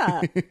to do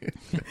that.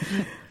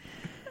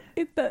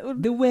 That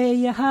would... The way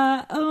you're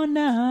hot or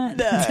not.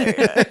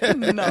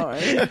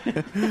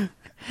 No.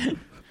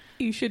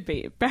 You should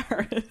be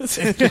embarrassed.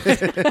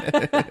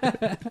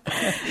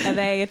 Are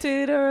they a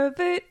toot or a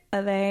boot?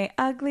 Are they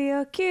ugly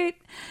or cute?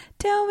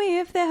 Tell me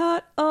if they're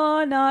hot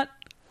or not.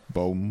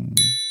 Boom.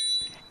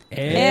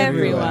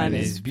 Everyone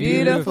is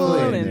beautiful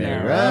in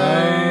their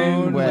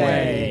own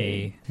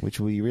way. Which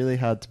will be really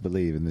hard to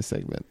believe in this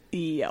segment.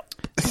 Yep.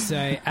 So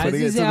as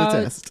Putting it is to the our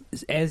test.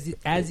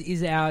 as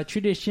is our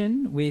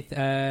tradition with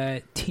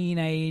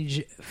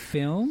teenage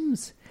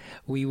films,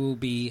 we will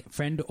be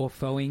friend or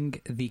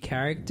foeing the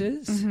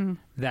characters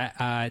that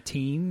are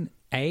teen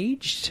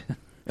aged.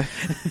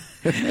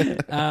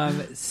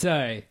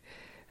 So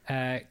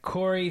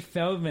Corey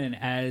Feldman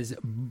as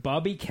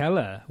Bobby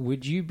Keller.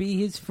 Would you be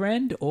his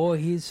friend or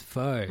his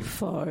foe?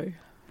 Foe.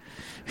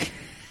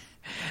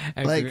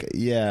 Like,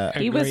 yeah.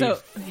 He was a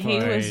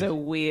Agreed.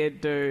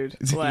 weird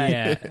dude. Like,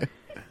 Yeah.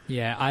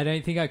 Yeah, I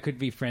don't think I could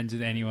be friends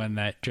with anyone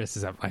that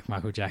dresses up like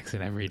Michael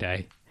Jackson every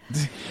day.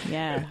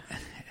 yeah.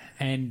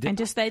 And And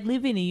just they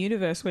live in a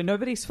universe where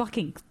nobody's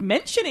fucking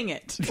mentioning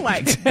it.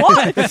 Like,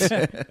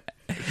 what?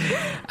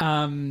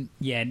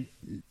 yeah,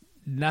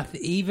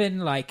 nothing. Even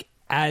like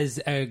as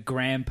a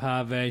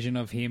grandpa version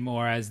of him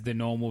or as the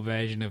normal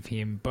version of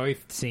him,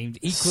 both seemed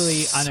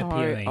equally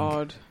unappealing. So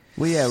odd.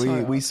 Well, yeah,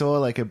 So we odd. saw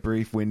like a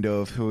brief window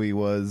of who he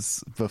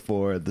was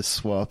before the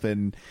swap,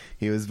 and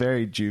he was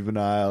very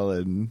juvenile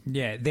and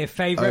Yeah, their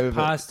favorite Over.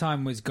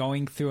 pastime was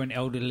going through an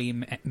elderly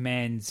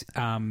man's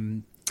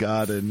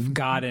garden.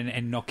 garden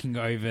and knocking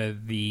over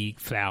the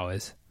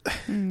flowers.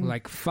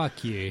 Like,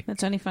 fuck you.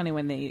 That's only funny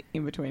when the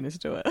in-betweeners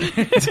do it.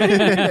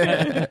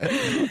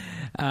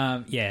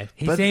 Yeah,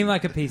 he But- seemed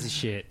like a piece of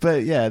shit.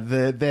 But yeah,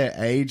 their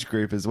age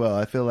group as well.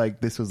 I feel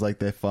like this was like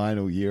their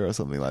final year or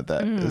something like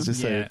that. It was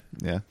just Yeah.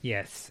 so, yeah.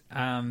 Yes.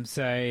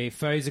 So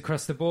foes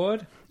across the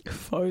board.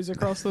 Foes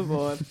across the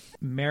board.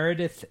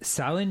 Meredith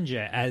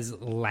Salinger as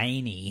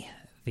Lainey,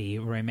 the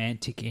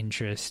romantic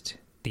interest,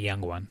 the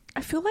young one.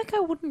 I feel like I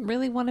wouldn't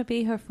really want to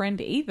be her friend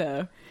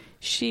either.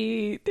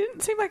 She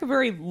didn't seem like a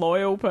very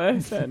loyal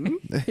person.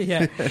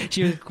 Yeah,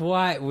 she was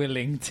quite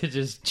willing to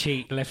just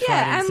cheat left, right,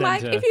 Yeah, and and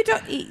like, center. if you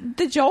don't...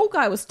 The Joel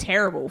guy was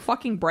terrible.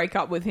 Fucking break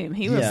up with him.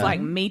 He was Yeah. like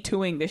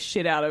Me-tooing the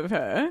shit out of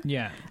her.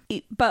 Yeah.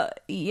 But,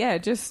 yeah,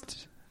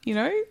 just, you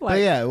know? Like, But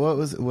yeah, what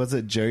was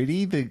it?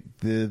 Jodie,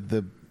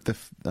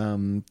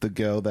 the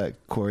girl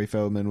that Corey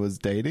Feldman was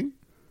dating?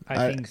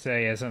 I think so,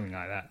 yeah, something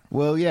like that.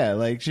 Well, yeah,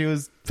 like she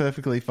was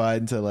perfectly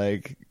fine to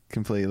like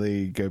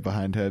completely go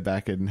behind her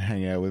back and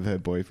hang out with her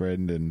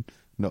boyfriend and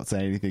not say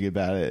anything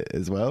about it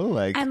as well.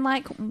 Like, And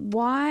like,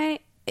 why?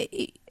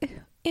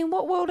 In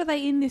what world are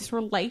they in this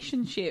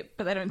relationship,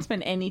 but they don't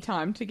spend any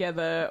time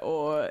together?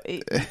 Or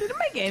it doesn't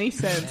make any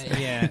sense.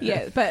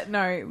 Yeah. But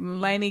no,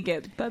 Lainey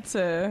that's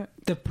a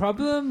The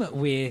problem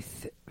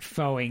with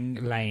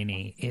foeing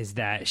Lainey is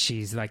that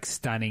she's like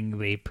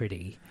stunningly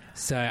pretty.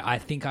 So I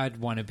think I'd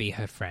want to be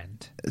her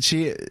friend.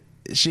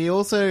 she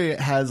also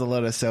has a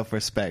lot of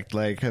self-respect.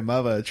 Like, her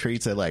mother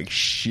treats her like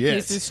shit.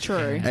 This is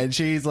true. And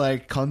she's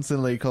like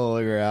constantly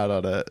calling her out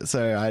on it.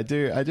 So I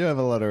do have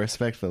a lot of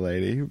respect for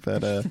Lady,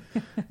 but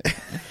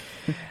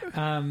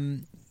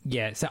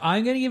Yeah, so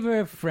I'm going to give her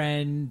a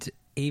friend,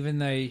 even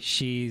though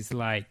she's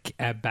like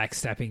a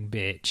backstabbing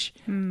bitch,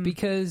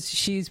 because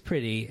she's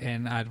pretty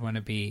and I'd want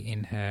to be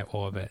in her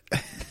orbit.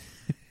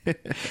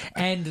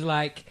 And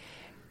like,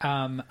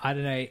 I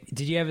don't know,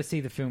 did you ever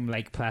see the film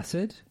Lake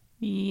Placid?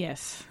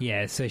 yes.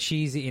 Yeah, so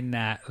she's in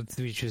that,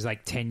 which was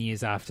like 10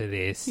 years after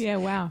this. Yeah,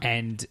 wow.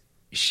 And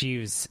she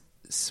was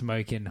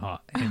smoking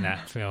hot in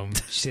that film.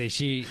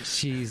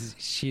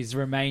 She's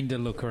remained a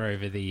looker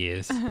over the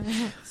years.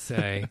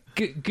 So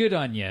good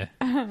on you.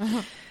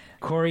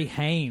 Corey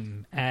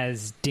Haim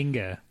as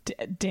Dinger.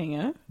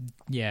 Dinger.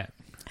 Yeah.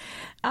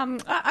 I don't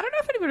know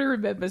if anybody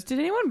remembers. Did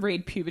anyone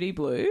read Puberty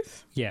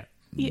Blues? Yeah.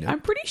 Yeah,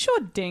 I'm pretty sure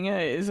dinger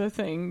is a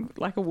thing,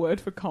 like a word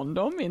for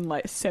condom in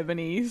like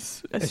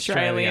 70s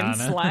Australian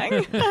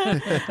Australiana.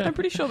 slang. I'm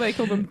pretty sure they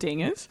call them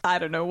dingers. I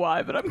don't know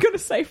why, but I'm going to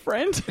say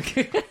friend.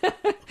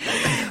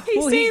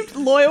 He seemed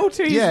loyal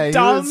to his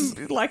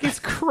dumb, like his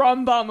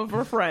crumb bum of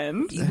a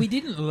friend. We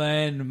didn't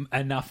learn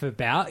enough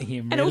about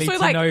him And really also, to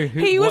like, know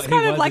he was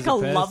kind of like as a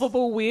person.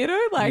 lovable weirdo.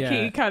 Like,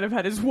 Yeah. he kind of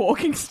had his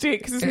walking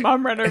stick 'cause his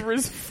mum ran over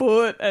his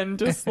foot and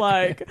just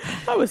like,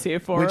 I was here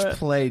for which it.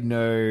 played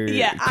no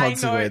Yeah, I know.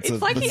 consequence It's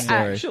of like the he story.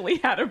 actually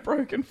had a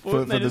broken foot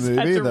For and they the just movie,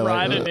 had to they're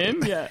write like, it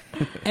in. Yeah.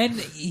 And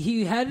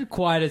he had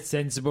quite a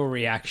sensible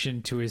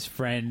reaction to his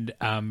friend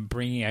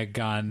bringing a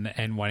gun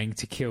and wanting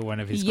to kill one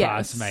of his Yes.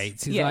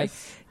 classmates. He's Yes. like,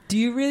 do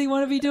you really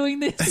want to be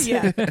doing this?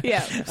 Yeah, yeah.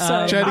 So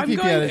Trying to I'm keep you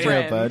going out of jail,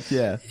 friend. bud.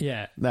 Yeah.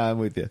 Yeah. No, I'm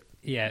with you.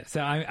 Yeah, so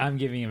I'm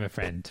giving him a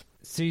friend.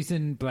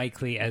 Susan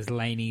Blakely as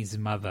Lainey's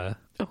mother.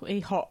 Oh, he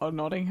hot or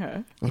nodding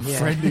her.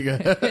 Friending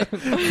her.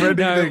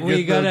 Friending we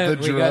the gotta,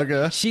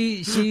 drugger.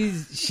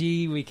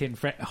 we can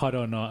hot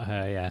or not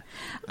her, yeah.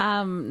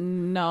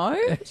 No,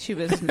 she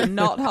was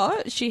not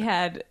hot. She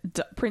had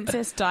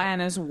Princess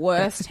Diana's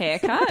worst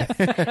haircut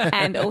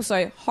and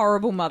also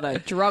horrible mother.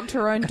 Drugged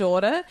her own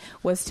daughter,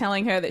 was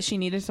telling her that she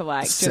needed to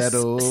like just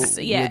Settle with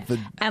the-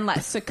 and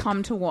like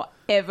succumb to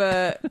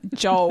whatever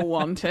Joel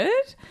wanted.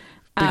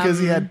 Because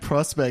he had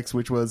prospects,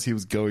 which was he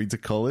was going to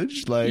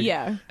college. Like,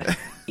 Yeah.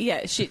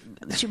 Yeah, she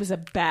was a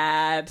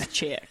bad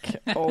chick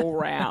all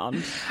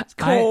round.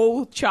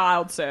 Call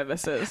child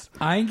services.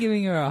 I'm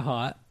giving her a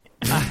hot.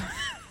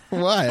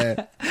 why?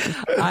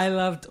 I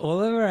loved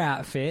all of her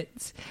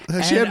outfits.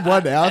 She had And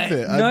one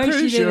outfit. I'm no,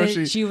 pretty she sure didn't.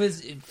 she- She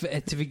was,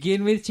 to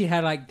begin with, she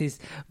had like this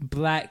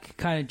black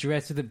kind of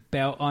dress with a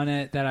belt on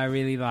it that I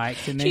really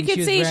liked. And then You could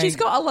was see wearing, she's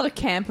got a lot of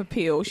camp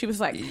appeal. She was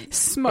like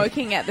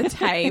smoking at the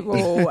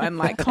table and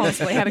like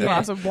constantly had a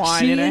glass of wine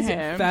she in her is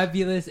hand.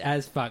 fabulous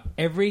as fuck.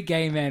 Every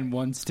gay man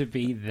wants to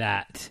be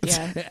that.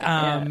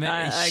 Yeah.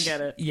 I get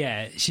it.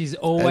 Yeah, she's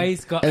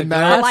always got and a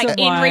Mary- glass Like of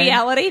in wine.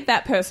 reality,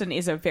 that person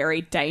is a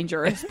very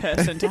dangerous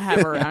person to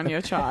have around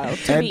your child,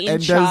 to be in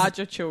and charge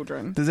of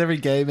children. Does every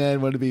gay man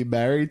want to be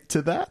married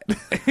to that?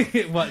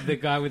 What, the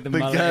guy with the The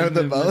mullet guy with and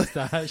the the mullet?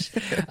 mustache?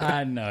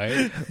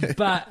 No.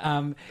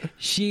 But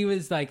she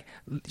was like,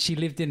 she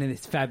lived in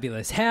this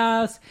fabulous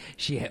house.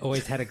 She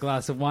always had a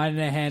glass of wine in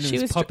her hand and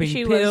was popping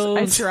she pills.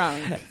 was a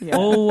drunk. Yeah.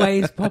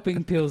 Always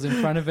popping pills in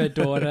front of her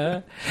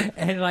daughter,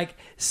 and like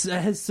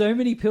has so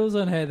many pills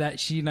on her that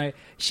she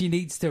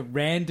needs to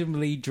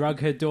randomly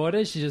drug her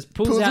daughter. She just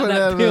pulls out one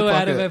that out of pill her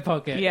out of pocket. her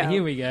pocket. Yeah.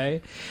 Here we go.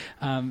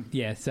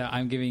 Yeah, so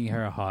I'm giving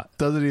her a hot.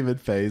 Doesn't even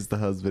faze the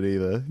husband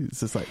either. It's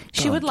just like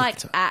She "Oh, would give like it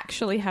to her."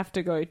 actually have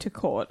to go to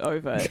court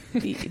over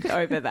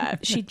that.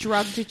 She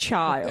drugged a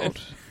child.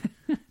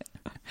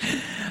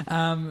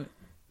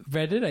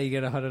 Reddit, are you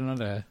going to hot or not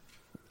her?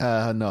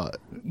 Not.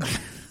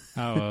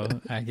 Oh, well,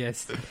 I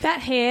guess.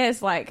 That hair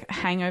is like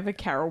hangover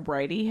Carol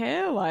Brady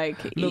hair. Like,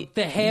 Look,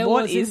 the hair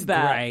what wasn't is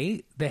that?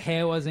 great. The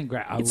hair wasn't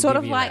great. I will It's sort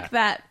give of you like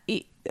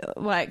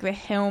like the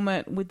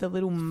helmet with the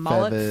little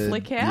mullet Feathered,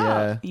 flick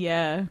out.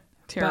 yeah. Yeah,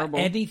 terrible.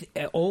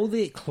 But all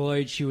the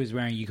clothes she was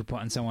wearing, you could put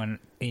on someone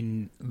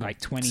in like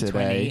 2020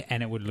 Today.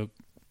 and it would look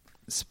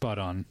spot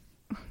on.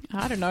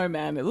 I don't know,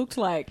 man. It looked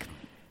like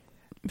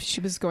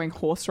she was going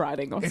horse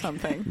riding or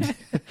something.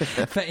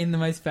 But in the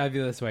most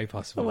fabulous way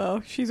possible.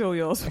 Well, she's all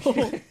yours,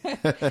 Paul.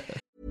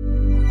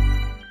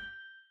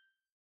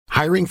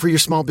 Hiring for your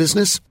small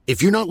business?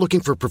 If you're not looking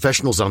for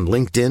professionals on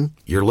LinkedIn,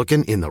 you're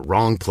looking in the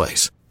wrong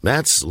place.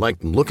 That's like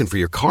looking for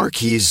your car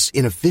keys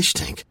in a fish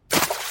tank.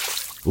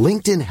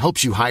 LinkedIn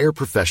helps you hire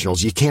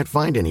professionals you can't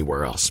find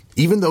anywhere else,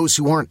 even those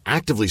who aren't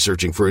actively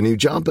searching for a new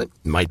job but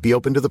might be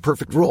open to the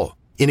perfect role.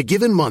 In a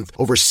given month,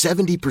 over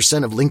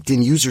 70% of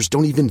LinkedIn users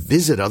don't even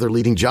visit other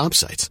leading job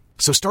sites.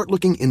 So start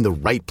looking in the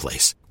right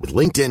place. With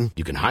LinkedIn,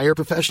 you can hire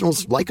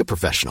professionals like a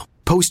professional.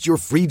 Post your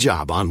free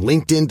job on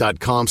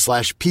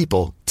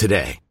linkedin.com/people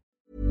today.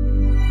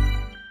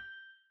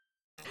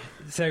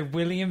 So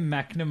William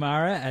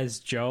McNamara as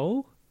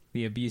Joel,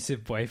 the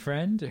abusive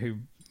boyfriend who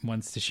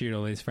wants to shoot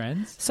all his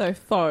friends. So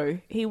faux.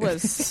 He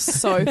was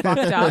so fucked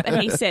up, and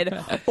he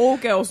said, "All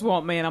girls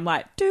want me," and I'm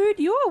like, dude,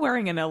 you are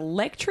wearing an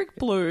electric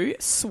blue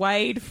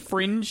suede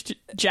fringed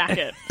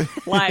jacket.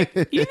 Like,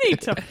 you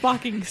need to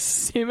fucking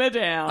simmer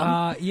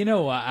down. You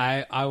know what?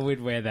 I would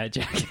wear that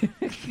jacket.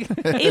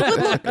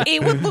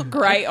 It would look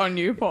great on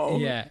you, Paul.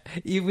 Yeah,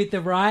 with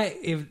the right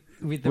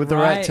with the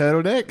right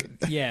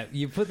turtleneck. Yeah,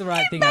 you put the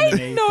right thing Made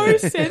underneath. no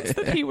sense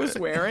that he was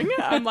wearing it.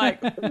 I'm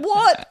like,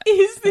 what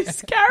is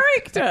this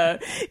character?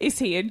 Is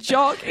he a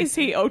jock? Is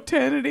he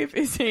alternative?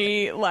 Is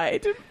he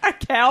like a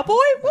cowboy?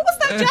 What was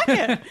that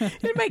jacket?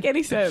 It didn't make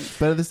any sense.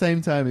 But at the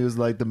same time, he was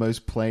like the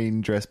most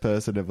plain dressed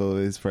person of all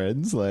his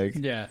friends. Like,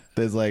 Yeah.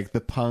 there's like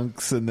the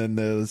punks, and then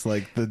there's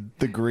like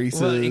the greasers.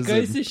 Well, it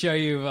goes and- to show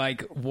you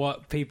like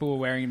what people were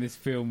wearing in this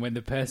film when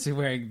the person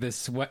wearing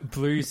the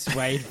blue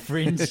suede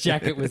fringe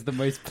jacket was the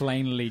most plainly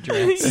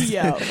dressed.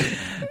 Yeah.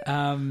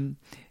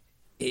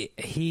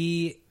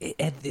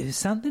 There's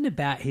something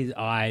about his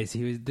eyes.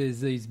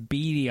 There's these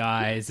beady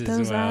eyes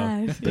as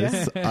well.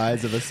 There's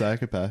eyes of a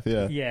psychopath.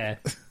 Yeah. Yeah.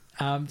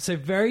 So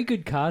very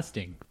good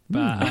casting.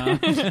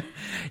 But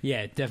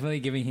yeah, definitely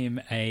giving him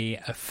a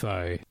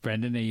foe.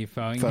 Brendan, are you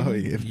foeing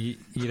Foeing him? him.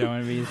 You don't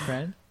want to be his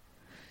friend?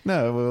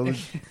 No, well,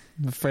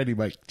 Freddie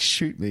might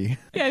shoot me.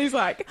 Yeah, he's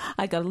like,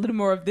 I got a little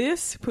more of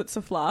this, puts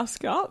a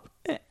flask up,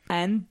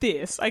 and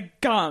this, a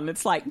gun.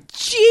 It's like,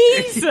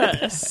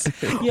 Jesus!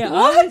 Yeah,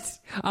 What?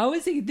 I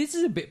was thinking this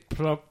is a bit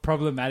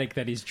problematic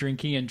that he's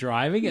drinking and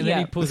driving, and Yeah.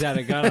 then he pulls out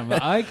a gun. I'm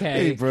like,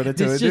 okay, He brought it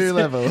to a this new just-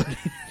 level.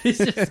 This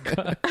just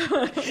got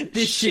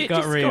this shit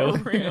got just real.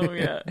 got real,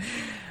 yeah.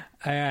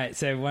 All right,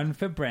 so one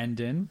for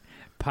Brendan.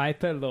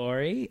 Piper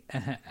Laurie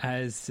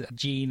as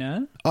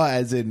Gina. Oh,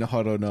 as in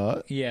hot or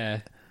not. Yeah.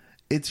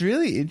 It's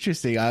really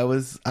interesting. I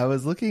was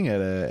looking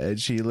at her, and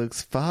she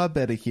looks far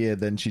better here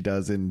than she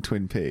does in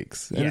Twin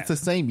Peaks. And Yeah. it's the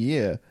same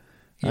year.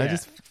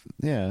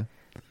 Yeah.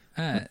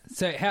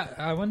 So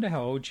I wonder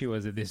how old she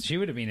was at this. She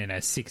would have been in her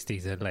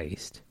 60s at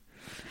least.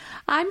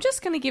 I'm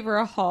just going to give her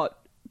a hot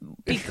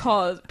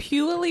because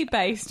purely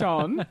based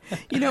on,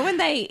 you know, when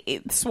they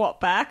swap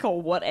back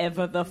or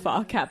whatever the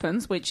fuck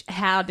happens, which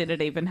how did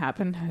it even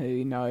happen?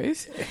 Who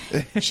knows?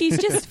 She's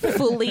just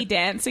fully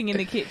dancing in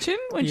the kitchen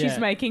when Yeah. she's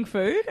making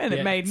food, and Yeah,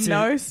 it made to-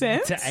 no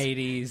sense. To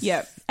 80s.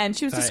 Yep. And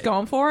she was just Like-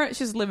 going for it.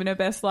 She's living her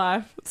best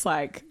life. It's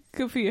like,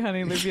 good for you,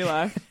 honey. Live your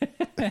life.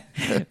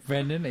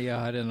 Brendan, are you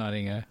hot or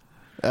notting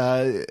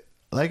her?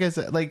 Like I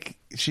said, like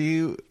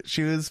she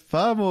was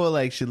far more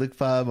like she looked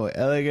far more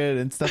elegant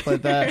and stuff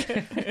like that.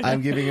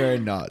 I'm giving her a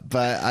nod,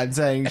 but I'm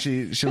saying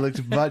she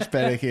looked much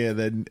better here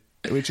than,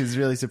 which is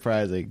really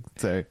surprising.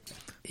 So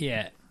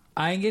Yeah.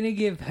 I'm going to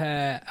give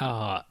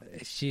her,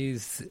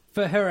 she's,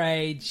 for her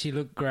age, she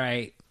looked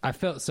great. I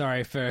felt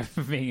sorry for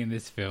being in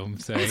this film,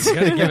 so I'm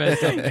going to give her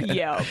something.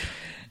 Yeah.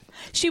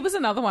 She was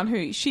another one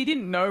who she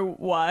didn't know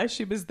why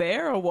she was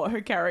there or what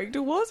her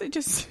character was. It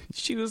just,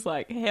 she was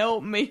like,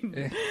 help me.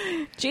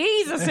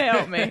 Jesus,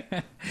 help me.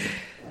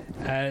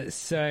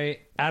 So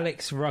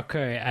Alex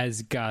Rocco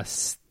as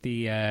Gus,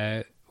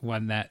 the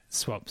one that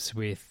swaps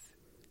with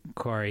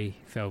Corey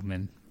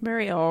Feldman.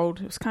 Very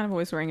old. Was kind of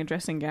always wearing a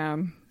dressing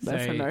gown.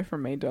 That's So- a no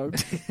from me, dog.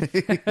 So,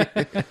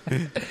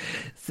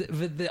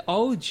 but the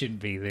old should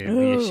be the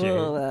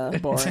issue.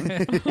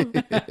 Boring.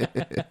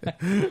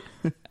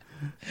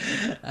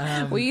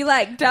 Well, you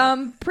like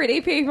dumb, pretty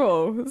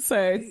people,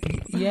 so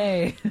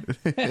Yay.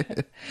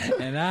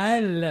 And I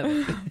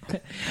love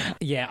it.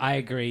 Yeah, I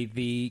agree.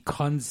 The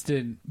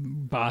constant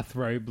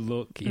bathrobe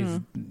look is,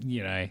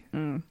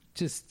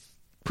 just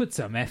put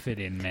some effort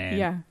in, man.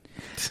 yeah.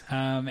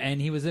 And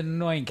he was an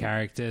annoying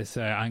character,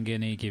 so I'm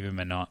going to give him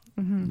a not.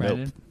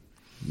 Brandon?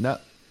 no,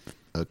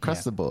 across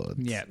Yeah. the board.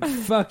 Yeah.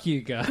 Fuck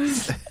you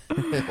guys.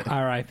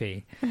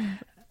 R.I.P.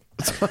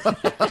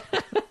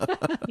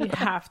 You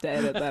have to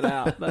edit that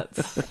out.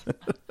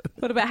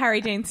 What about Harry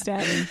Dean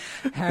Stanton?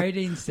 Harry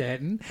Dean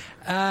Stanton.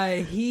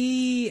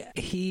 He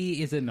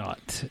is a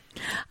not.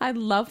 I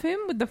love him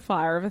with the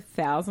fire of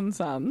 1,000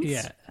 suns.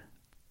 Yeah.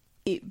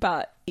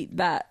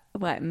 That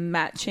like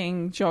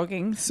matching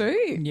jogging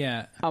suit,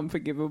 Yeah.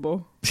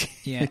 unforgivable.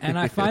 Yeah. And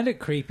I find it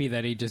creepy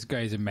that he just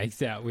goes and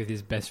makes out with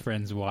his best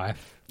friend's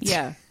wife.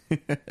 Yeah.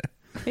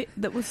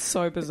 That was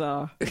so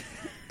bizarre.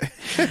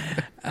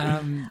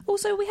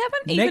 Also, we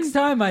haven't even... Next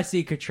time I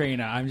see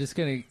Katrina, I'm just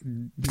going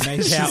to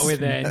make out with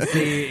her and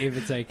see if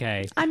it's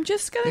okay. I'm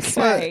just going to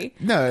say...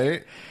 No,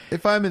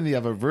 if I'm in the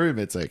other room,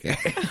 it's okay.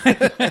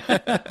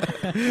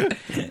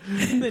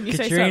 Then you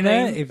say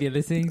Katrina, something. if you're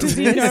listening to Does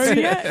he know this,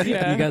 yet?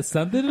 Yeah. you got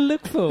something to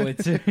look forward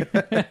to.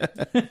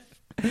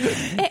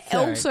 Sorry.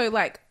 Also,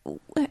 like,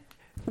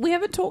 we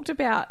haven't talked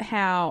about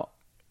how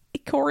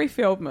Corey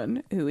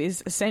Feldman, who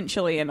is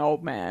essentially an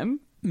old man,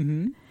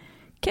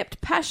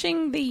 kept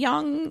pashing the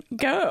young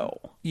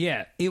girl.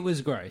 Yeah, it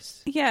was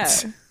gross. Yeah.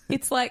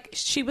 It's like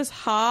she was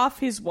half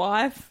his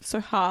wife, so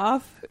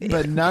half.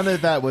 But none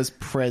of that was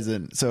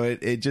present, so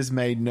it just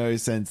made no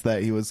sense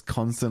that he was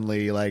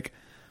constantly like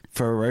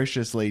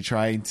ferociously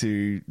trying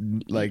to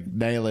like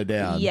nail her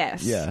down.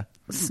 Yes. Yeah.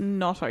 It's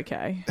not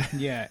okay.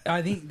 Yeah,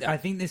 I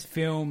think this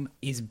film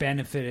is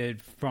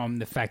benefited from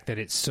the fact that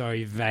it's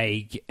so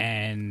vague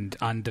and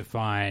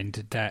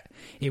undefined that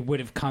it would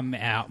have come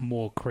out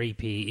more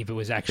creepy if it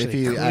was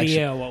actually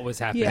clear what was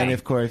happening. Yeah. And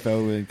if Corey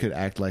Feldman could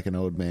act like an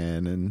old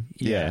man and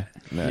Yeah.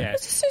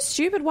 It's just so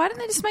stupid. Why didn't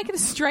they just make it a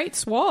straight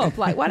swap?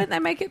 Like, why didn't they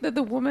make it that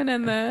the woman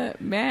and the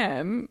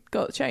man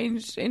got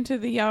changed into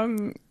the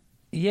young...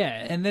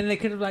 Yeah, and then they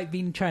could have like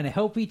been trying to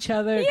help each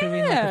other. It could have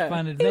been like a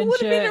fun adventure. It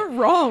would have been a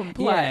romp.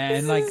 Yeah, Like,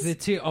 and like the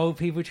two old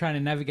people trying to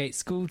navigate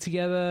school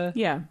together.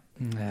 Yeah.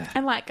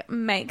 And like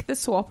make the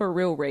swap a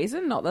real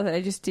reason, not that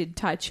they just did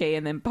Tai Chi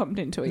and then bumped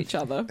into each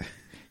other.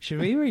 Should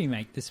we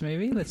remake this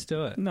movie? Let's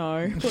do it.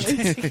 No,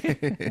 please.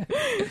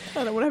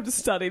 I don't want to have to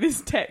study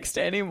this text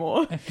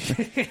anymore.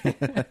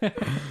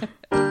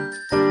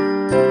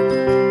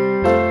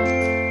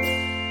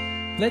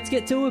 Let's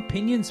get to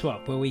Opinion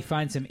Swap, where we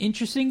find some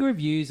interesting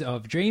reviews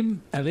of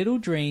A Little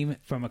Dream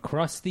from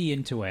across the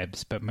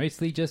interwebs, but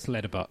mostly just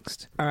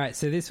Letterboxd. All right,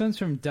 so this one's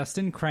from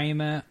Dustin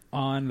Kramer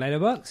on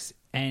Letterboxd,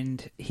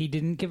 and he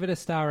didn't give it a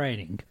star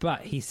rating,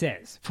 but he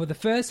says, for the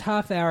first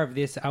half hour of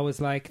this, I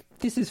was like,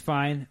 this is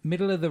fine,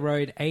 middle of the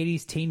road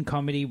 80s teen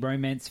comedy,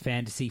 romance,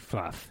 fantasy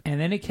fluff. And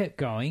then it kept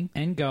going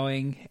and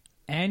going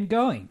and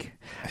going.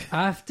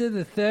 After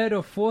the third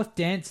or fourth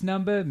dance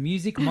number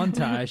music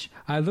montage,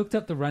 I looked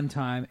up the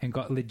runtime and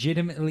got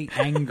legitimately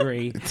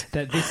angry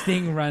that this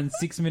thing runs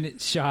 6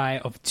 minutes shy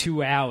of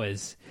 2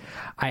 hours.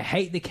 I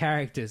hate the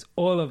characters,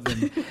 all of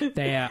them.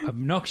 They are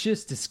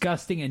obnoxious,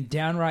 disgusting, and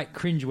downright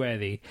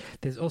cringeworthy.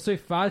 There's also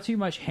far too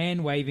much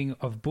hand-waving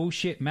of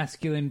bullshit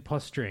masculine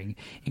posturing,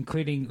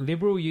 including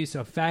liberal use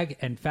of fag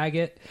and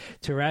faggot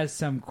to razz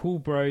some cool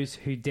bros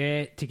who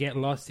dare to get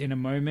lost in a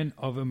moment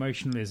of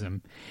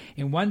emotionalism.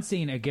 In one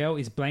scene, a girl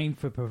is blamed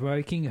for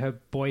provoking her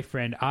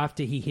boyfriend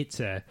after he hits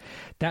her.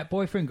 That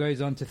boyfriend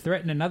goes on to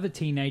threaten another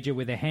teenager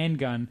with a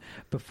handgun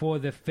before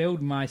the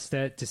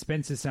Feldmeister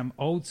dispenses some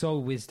old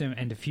soul wisdom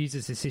and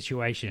diffuses the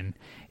situation.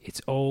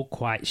 It's all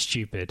quite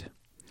stupid.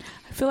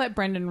 I feel like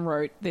Brendan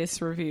wrote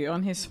this review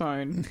on his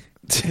phone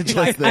Just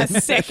like then.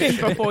 a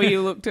second before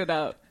you looked it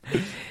up.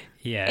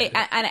 Yeah.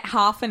 And at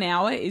half an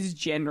hour is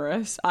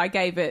generous. I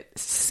gave it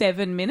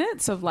 7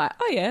 minutes of like,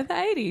 oh yeah, the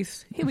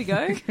 80s. Here we go.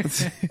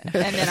 And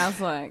then I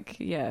was like,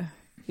 yeah,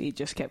 he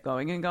just kept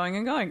going and going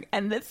and going.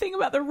 And the thing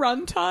about the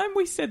runtime,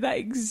 we said that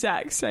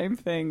exact same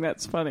thing.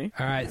 That's funny.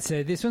 All right,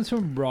 so this one's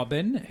from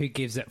Robin, who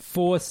gives it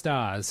 4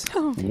 stars.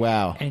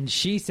 Wow. And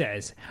she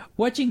says,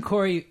 watching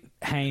Corey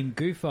Haim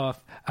goof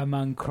off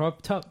among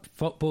crop top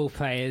football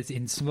players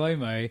in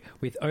slow-mo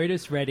with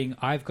Otis Redding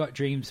I've Got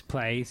Dreams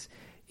plays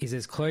is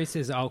as close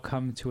as I'll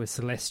come to a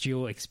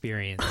celestial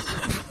experience.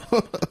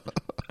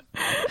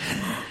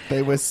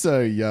 They were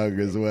so young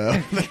as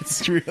well.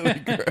 That's really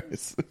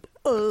gross.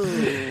 All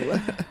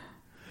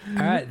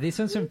right, this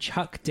one's from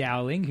Chuck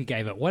Dowling, who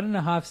gave it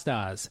 1.5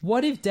 stars.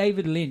 What if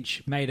David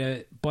Lynch made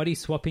a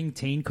body-swapping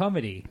teen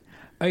comedy?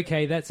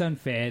 Okay, that's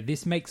unfair.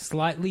 This makes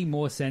slightly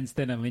more sense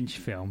than a Lynch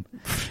film.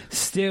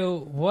 Still,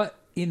 what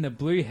in the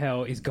blue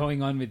hell is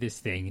going on with this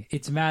thing?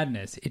 It's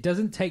madness. It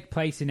doesn't take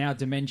place in our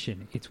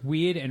dimension. It's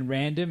weird and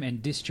random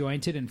and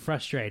disjointed and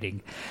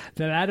frustrating.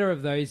 The latter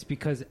of those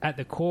because at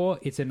the core,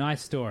 it's a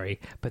nice story,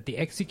 but the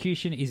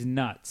execution is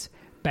nuts.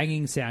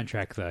 Banging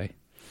soundtrack, though.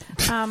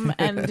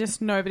 And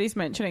just nobody's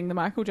mentioning the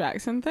Michael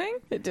Jackson thing.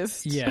 It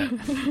just... Yeah.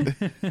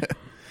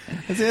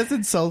 That's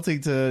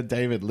insulting to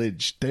David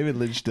Lynch. David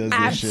Lynch does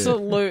this shit.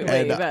 Absolutely,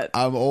 And but-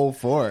 I'm all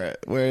for it.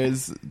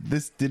 Whereas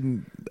this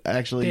didn't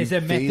actually There's a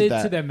feed method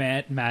that. to the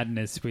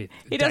madness with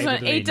He David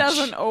doesn't. He Lynch.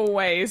 doesn't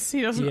always.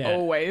 He doesn't Yeah.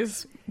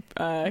 always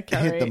carry,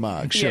 Hit the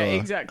mark, sure. Yeah,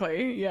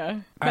 exactly. Yeah,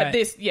 but Alright.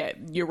 this. Yeah,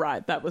 you're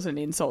right. That was an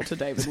insult to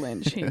David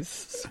Lynch.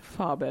 He's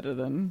far better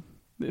than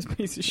this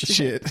piece of shit.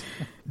 Shit.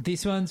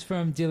 This one's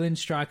from Dylan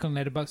Strike on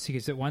Letterboxd. He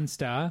gives it 1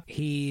 star.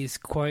 He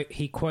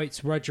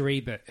quotes Roger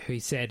Ebert, who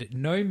said,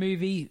 "No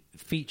movie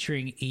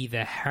featuring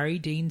either Harry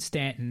Dean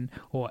Stanton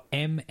or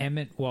M.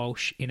 Emmett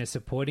Walsh in a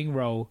supporting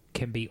role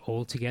can be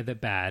altogether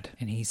bad."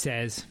 And he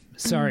says,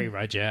 "Sorry,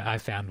 Roger, I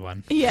found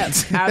one."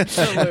 Yes,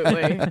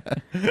 absolutely,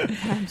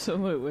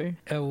 absolutely.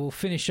 We'll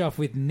finish off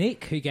with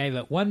Nick, who gave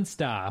it 1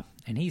 star.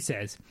 And he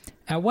says,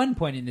 at one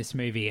point in this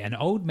movie, an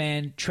old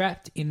man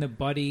trapped in the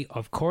body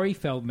of Corey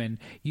Feldman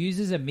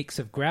uses a mix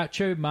of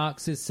Groucho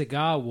Marx's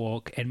cigar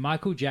walk and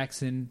Michael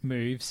Jackson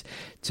moves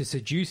to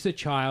seduce a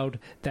child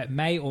that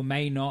may or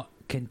may not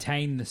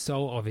contain the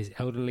soul of his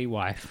elderly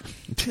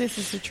wife. This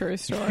is a true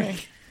story.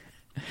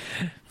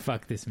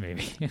 Fuck this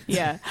movie.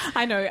 Yeah,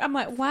 I know. I'm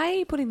like, why are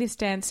you putting this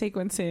dance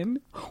sequence in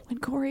when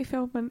Corey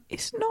Feldman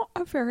is not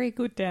a very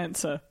good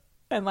dancer?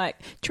 And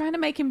like trying to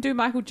make him do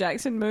Michael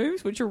Jackson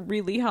moves, which are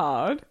really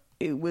hard.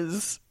 It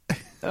was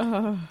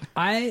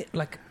I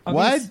like.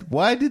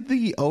 Why did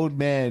the old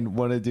man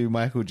want to do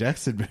Michael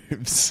Jackson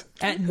moves?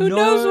 Who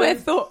knows where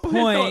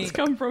thoughts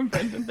come from,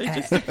 Brendan? They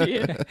just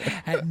appear.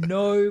 At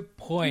no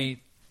point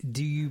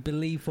do you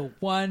believe for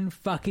one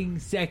fucking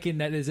second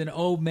that there's an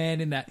old man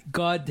in that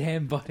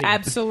goddamn body.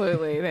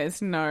 Absolutely.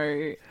 There's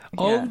no...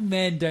 Old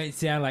men don't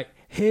sound like,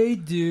 hey,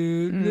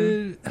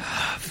 dude.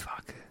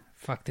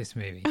 Fuck this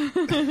movie.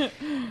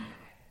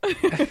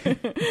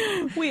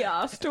 We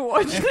asked to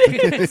watch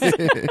this.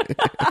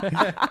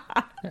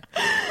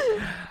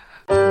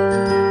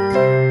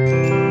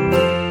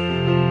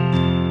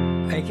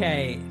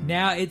 Okay,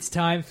 now it's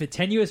time for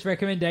Tenuous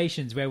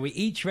Recommendations, where we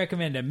each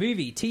recommend a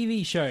movie,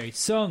 TV show,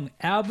 song,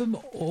 album,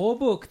 or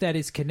book that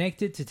is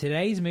connected to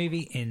today's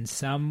movie in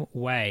some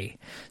way.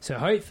 So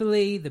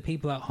hopefully the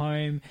people at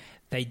home,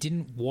 they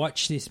didn't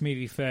watch this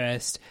movie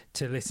first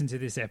to listen to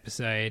this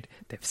episode.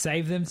 They've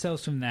saved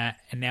themselves from that,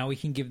 and now we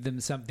can give them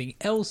something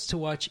else to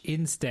watch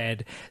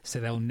instead, so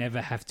they'll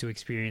never have to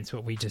experience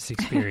what we just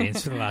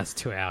experienced for the last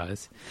 2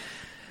 hours.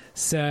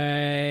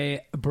 So,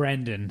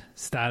 Brendan,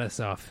 start us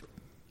off.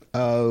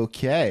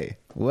 Okay.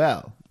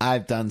 Well,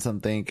 I've done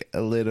something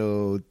a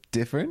little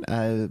different.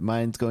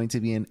 Mine's going to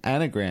be an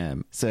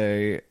anagram.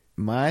 So,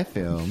 my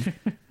film...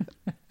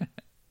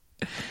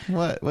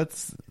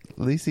 What's...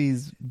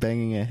 Lucy's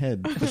banging her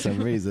head for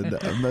some reason.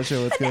 I'm not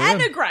sure what's going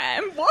on.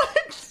 Anagram?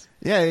 What?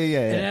 Yeah.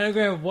 An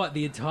anagram of what?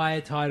 The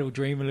entire title,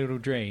 Dream a Little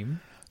Dream?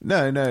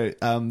 No,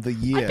 the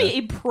year. I'd be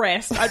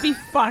impressed. I'd be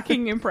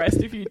fucking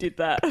impressed if you did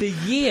that. The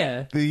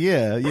year? The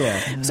year,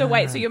 yeah. So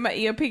wait, so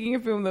you're picking a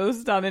film that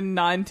was done in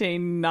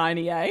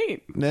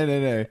 1998?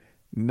 No.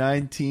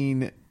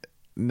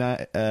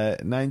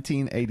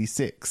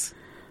 1986.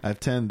 I've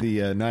turned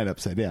the 9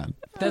 upside down.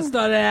 That's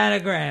not an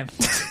anagram.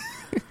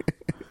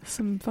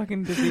 Some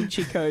fucking Da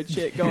Vinci Code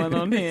shit going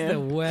on It's here. the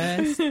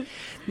worst. This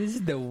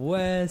is the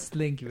worst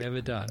link you've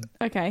ever done.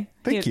 Okay.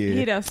 Thank you.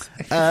 Hit us.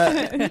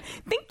 Thank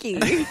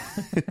you.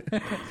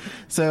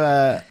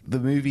 So the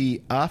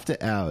movie After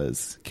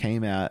Hours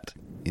came out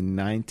in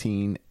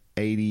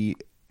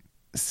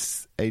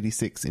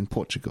 1986 in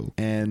Portugal.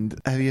 And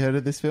have you heard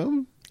of this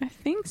film? I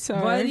think so.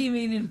 Why do you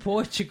mean in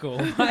Portugal?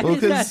 Why Well,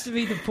 does it have to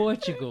be the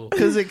Portugal?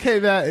 Because it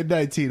came out in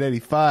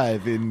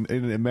 1985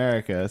 in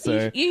America.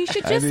 So you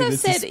should I just have needed to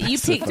said you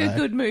picked a specify.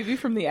 good movie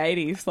from the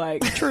 80s.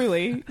 Like,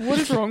 truly, what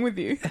is wrong with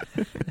you?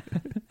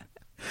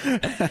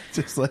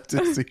 Just like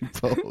to see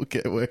Paul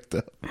get worked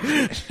up.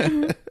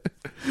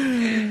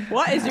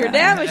 What is your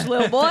damage,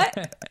 little boy?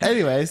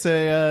 Anyway,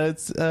 so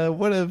it's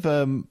one of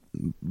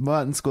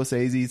Martin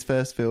Scorsese's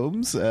first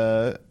films.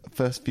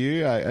 First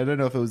few. I don't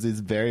know if it was his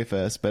very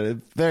first, but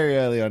very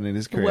early on in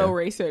his career. Well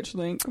researched,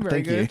 Link.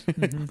 Very Thank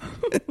good. you.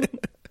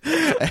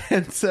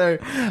 And so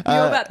You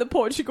know about the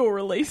Portugal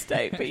release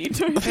date, but you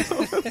don't know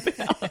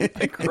about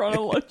the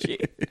chronology.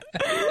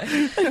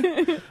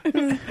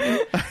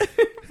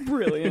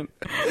 Brilliant.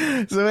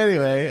 So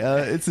anyway,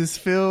 it's this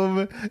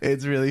film.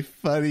 It's really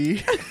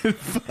funny and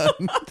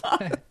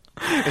fun.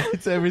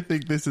 It's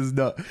everything this is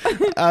not.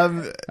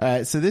 All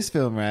right, so this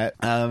film, right?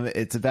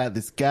 It's about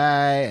this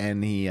guy,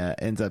 and he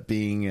ends up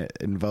being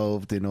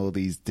involved in all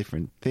these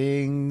different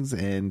things,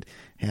 and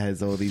he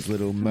has all these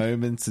little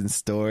moments and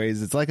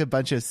stories. It's like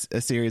a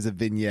series of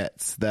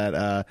vignettes that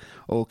are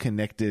all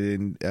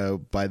connected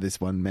by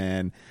this one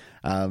man,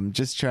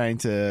 just trying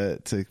to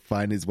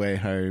find his way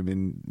home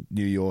in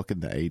New York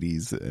in the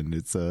 80s, and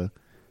it's a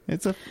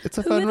fun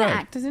Who are the ride.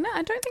 actors in it?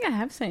 I don't think I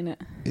have seen it.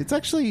 It's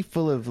actually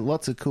full of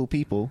lots of cool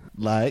people,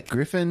 like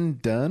Griffin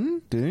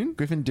Dunne.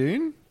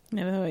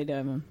 Never heard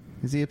of him.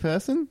 Is he a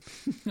person?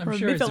 I'm Or a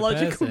sure it's a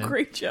mythological person.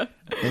 creature.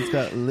 It's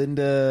got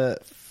Linda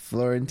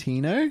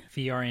Florentino,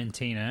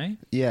 Fiorentino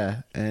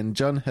yeah, and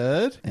John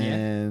Hurd, Yeah.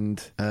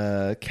 and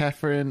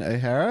Catherine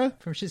O'Hara.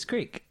 from Schitt's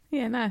Creek.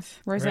 Yeah, nice.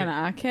 Rosanna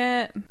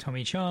Arquette.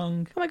 Tommy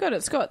Chong. Oh my god,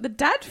 it's got the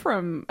dad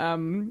from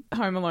Home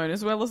Alone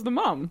as well as the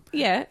mum.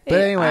 Yeah,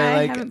 But anyway, I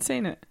like- haven't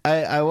seen it.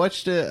 I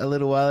watched it a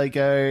little while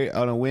ago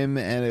on a whim,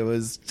 and it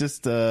was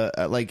just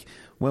like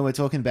when we're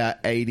talking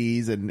about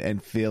 80s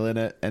and feeling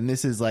it, and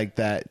this is like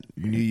that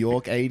New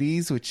York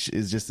 80s, which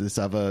is just this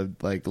other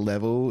like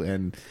level,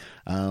 and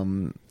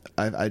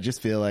I just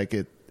feel like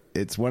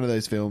it's one of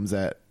those films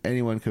that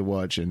anyone could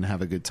watch and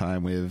have a good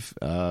time with.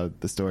 The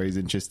story's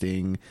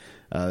interesting.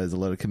 There's a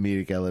lot of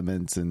comedic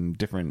elements and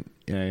different,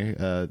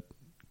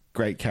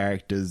 great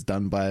characters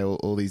done by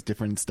all these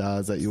different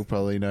stars that you'll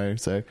probably know.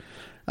 So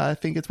I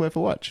think it's worth a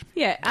watch.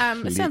 Yeah,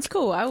 it sounds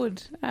cool.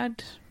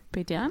 I'd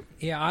be down.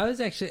 Yeah,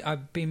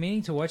 I've been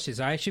meaning to watch this.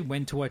 I actually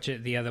went to watch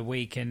it the other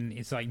week, and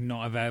it's like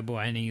not available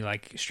on any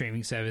like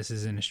streaming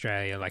services in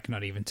Australia, like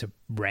not even to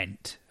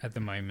rent at the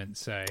moment.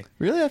 So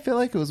Really, I feel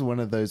like it was one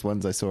of those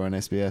ones I saw on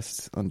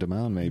SBS On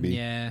Demand, maybe.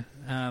 yeah,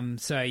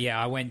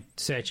 I went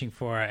searching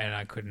for it and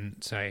I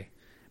couldn't. So,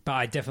 but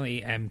I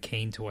definitely am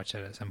keen to watch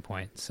it at some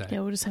point. So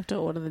Yeah, we'll just have to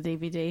order the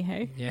DVD,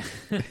 hey? yeah.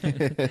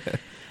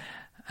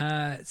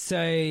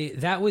 So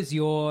that was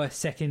your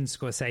second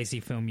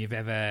Scorsese film you've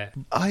ever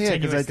Oh yeah,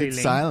 because I tenuously did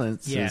linked.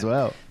 Silence Yeah. as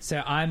well.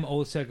 So I'm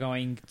also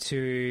going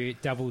to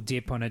double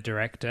dip on a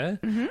director.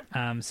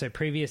 So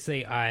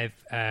previously I've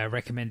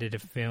recommended a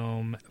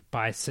film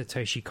by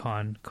Satoshi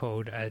Kon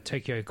called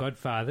Tokyo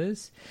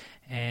Godfathers.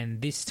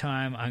 And this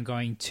time I'm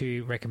going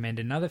to recommend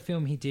another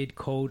film he did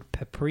called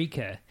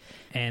Paprika.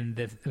 And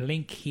the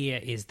link here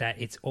is that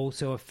it's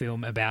also a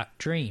film about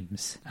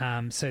dreams.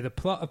 So the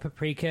plot of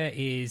Paprika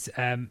is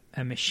a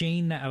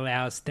machine that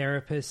allows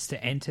therapists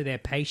to enter their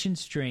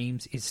patients'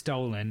 dreams is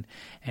stolen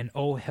and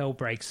all hell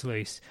breaks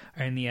loose.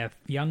 Only a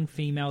young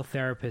female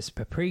therapist,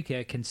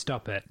 Paprika, can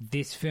stop it.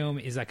 This film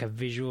is like a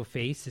visual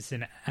feast. It's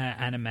an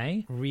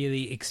anime,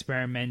 really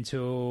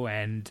experimental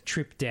and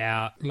tripped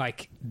out.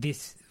 Like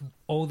this,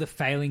 all the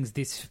failings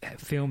this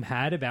film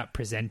had about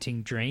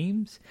presenting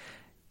dreams,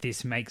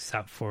 this makes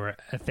up for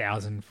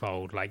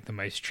 1,000-fold. Like the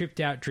most tripped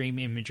out dream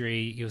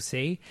imagery you'll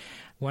see.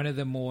 One of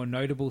the more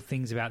notable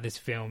things about this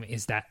film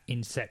is that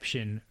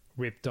Inception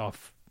ripped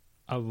off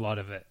a lot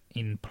of it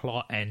in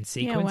plot and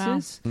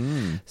sequences.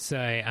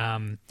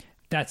 So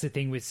that's the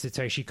thing with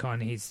Satoshi Kon.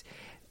 He's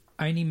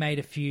only made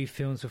a few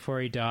films before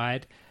he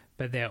died,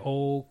 but they're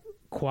all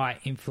quite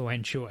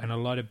influential, and a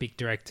lot of big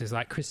directors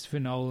like Christopher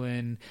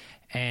Nolan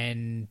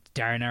and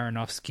Darren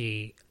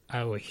Aronofsky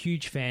were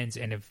huge fans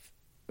and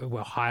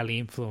were highly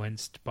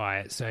influenced by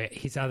it. So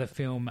his other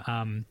film,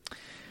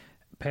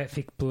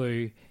 Perfect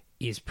Blue,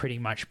 is pretty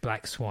much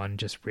Black Swan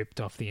just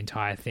ripped off the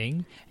entire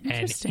thing, and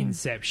Interesting.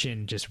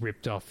 Inception just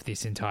ripped off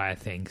this entire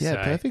thing. Yeah,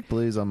 so, Perfect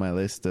Blue's on my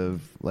list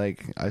of,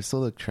 like, I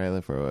saw the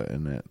trailer for it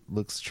and it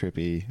looks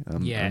trippy.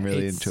 I'm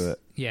really it's- into it.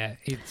 Yeah,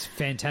 it's a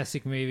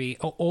fantastic movie.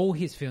 All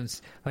his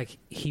films, like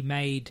he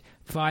made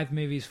 5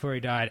 movies before he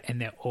died, and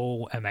they're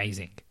all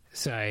amazing.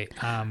 So,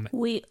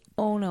 We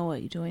all know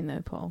what you're doing,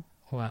 though, Paul.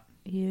 well,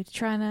 You're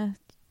trying to,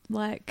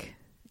 like,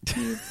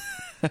 you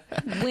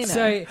winner.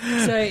 so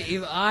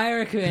if I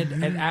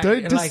recommend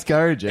Don't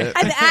discourage it.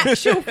 An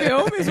actual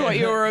film is what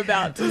you were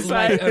about to say.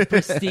 like a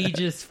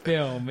prestigious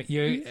film,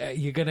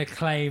 you're gonna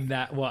claim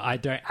that I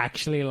don't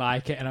actually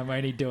like it, and I'm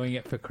only doing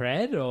it for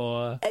cred,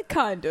 or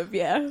Kind of,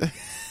 yeah.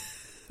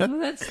 well,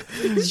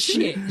 that's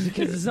shit,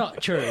 because it's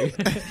not true.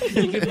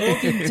 You can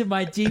walk into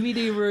my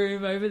DVD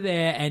room over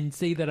there and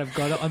see that I've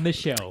got it on the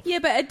shelf. Yeah,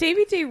 but a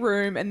DVD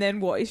room and then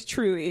what is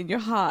truly in your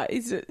heart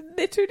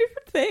they're two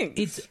different things.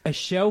 It's a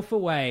shelf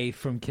away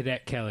from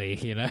Cadet Kelly,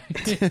 you know?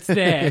 It's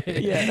there.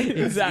 Yeah, It's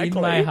exactly.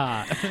 in my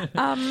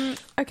heart.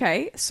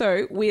 Okay,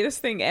 so weirdest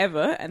thing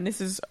ever, and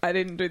this is, I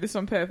didn't do this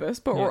on purpose,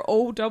 but we're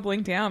all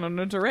doubling down on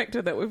a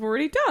director that we've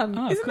already done.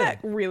 Oh, Isn't cool. that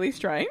really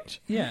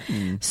strange? Yeah.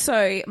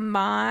 So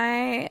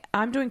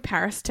I'm doing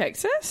Paris,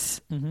 Texas,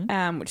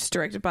 which is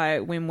directed by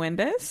Wim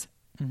Wenders.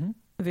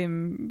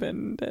 Wim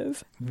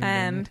Wenders.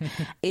 And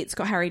it's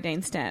got Harry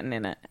Dean Stanton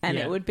in it. And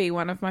Yeah. it would be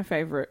one of my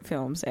favourite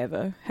films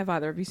ever. Have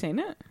either of you seen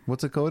it?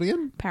 What's it called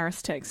again?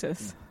 Paris,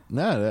 Texas.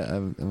 No, I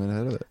haven't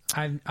heard of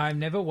it. I've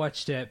never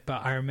watched it,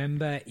 but I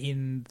remember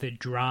in the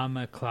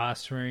drama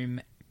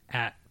classroom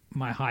at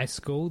my high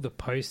school, the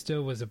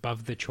poster was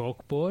above the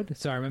chalkboard.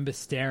 So I remember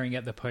staring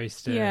at the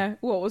poster. Yeah.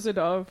 What was it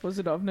of? Was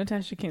it of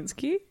Natasha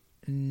Kinski?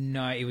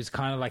 No, it was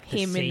kind of like the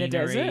Him in scenery. the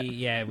desert?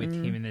 Yeah, with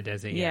him in the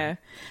desert. Yeah.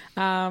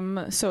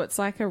 So it's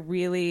like a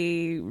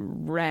really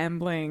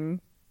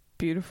rambling,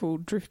 beautiful,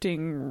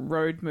 drifting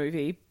road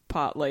movie,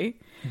 partly.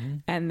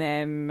 And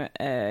then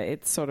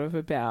it's sort of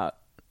about,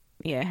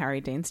 Harry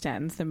Dean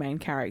Stanton's the main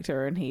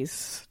character, and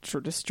he's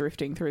just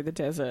drifting through the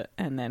desert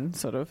and then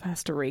sort of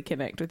has to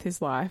reconnect with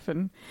his life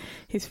and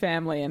his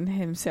family and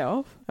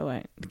himself. I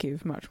won't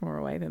give much more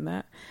away than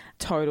that.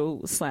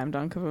 Total slam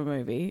dunk of a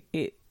movie.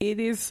 It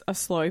is a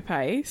slow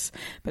pace,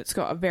 but it's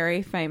got a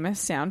very famous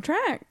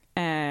soundtrack,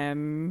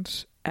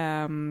 and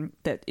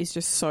that is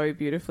just so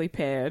beautifully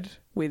paired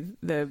with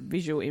the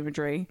visual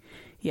imagery.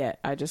 Yeah,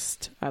 I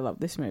love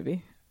this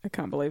movie. I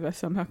can't believe I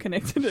somehow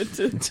connected it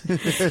to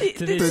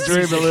this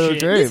Dream a little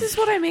dream. this is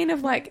what I mean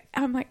of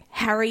I'm like,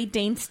 Harry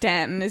Dean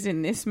Stanton is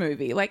in this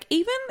movie. Like,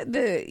 even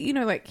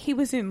he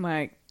was in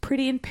like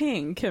Pretty in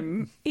Pink,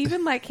 and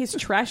even like his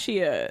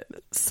trashier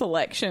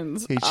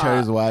selections. He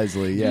chose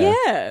wisely,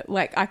 Yeah,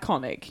 like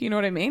iconic. You know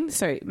what I mean?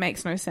 So it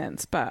makes no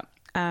sense. But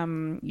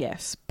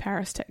yes,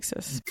 Paris,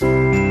 Texas.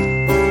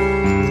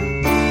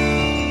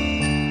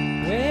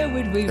 Where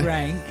would we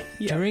rank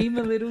Yeah. Dream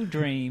a Little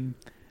Dream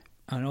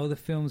on all the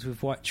films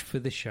we've watched for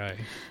the show?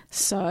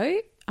 So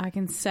I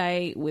can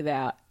say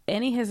without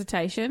any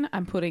hesitation,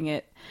 I'm putting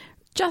it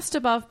just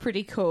above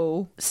Pretty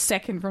Cool,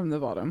 second from the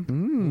bottom.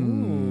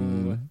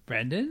 Ooh.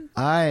 Brendan?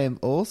 I am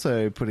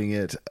also putting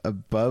it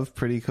above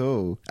Pretty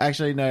Cool.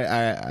 Actually, no,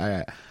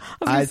 I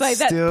was going to say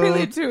that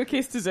Prelude to a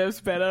Kiss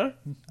deserves better.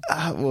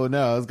 well,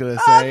 no, I was going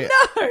to say...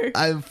 No!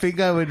 I think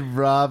I would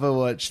rather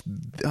watch...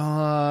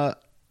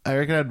 I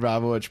reckon I'd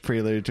rather watch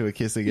Prelude to a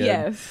Kiss again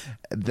Yes.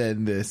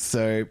 than this.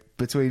 So,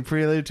 between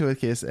Prelude to a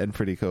Kiss and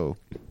Pretty Cool.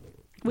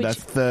 Which-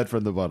 That's third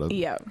from the bottom.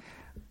 Yeah.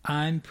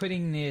 I'm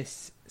putting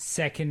this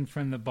second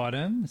from the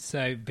bottom,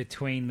 so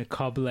between The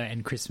Cobbler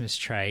and Christmas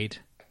Trade.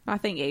 I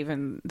think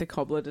even the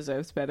cobbler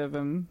deserves better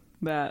than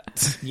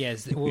that.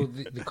 Yes, well,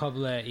 the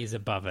cobbler is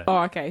above it.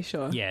 Oh, okay,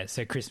 sure. Yeah,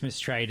 so Christmas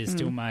Trade is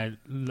still my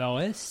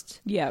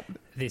lowest. Yep.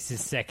 This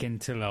is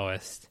second to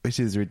lowest. Which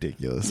is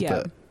ridiculous.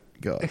 Yeah. But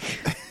God.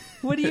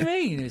 What do you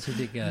mean? It's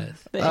ridiculous.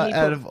 But Out he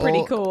of put Pretty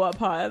all- Cool up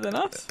higher than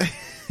us.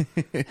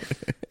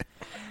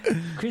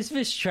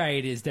 Christmas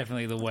Trade is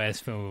definitely the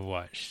worst film we've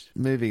watched.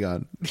 Moving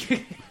on.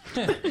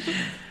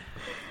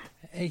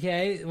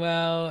 Okay,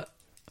 well,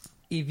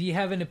 if you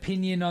have an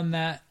opinion on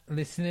that,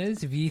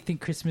 listeners, if you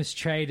think Christmas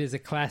Trade is a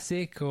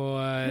classic or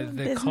the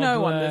There's cobbler,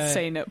 no one that's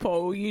seen it,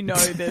 Paul. You know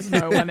there's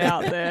no one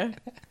out there.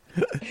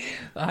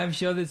 I'm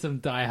sure there's some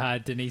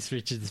diehard Denise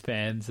Richards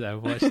fans that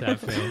have watched that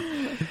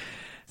film.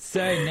 So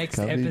next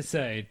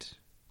episode,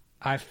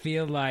 I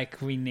feel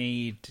like we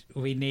need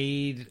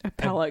A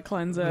palate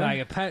cleanser. like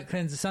a palate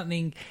cleanser,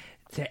 something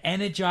to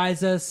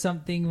energize us,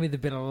 something with a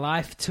bit of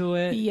life to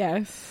it.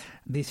 Yes.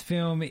 This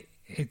film,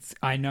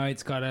 I know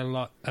it's got a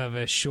lot of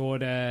a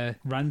shorter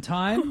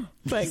runtime,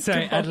 Thank so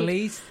God. at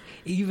least,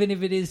 even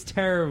if it is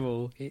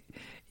terrible,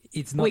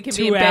 it's not We can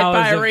 2 be in bed hours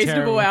by a of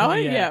reasonable terrible. hour.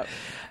 Yeah.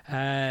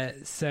 Yeah.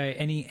 So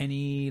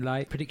any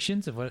like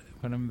predictions of what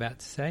I'm about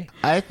to say?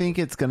 I think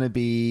it's going to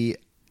be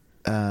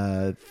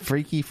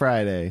Freaky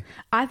Friday.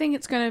 I think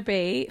it's going to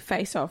be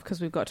Face Off because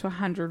we've got to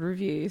 100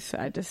 reviews. So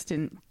I just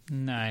didn't.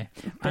 No,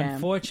 Damn.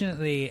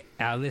 Unfortunately,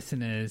 our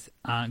listeners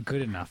aren't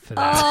good enough for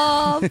that.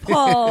 Oh,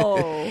 Paul.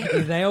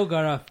 If they all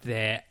got off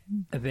their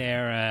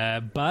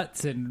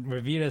butts and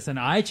reviewed us on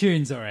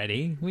iTunes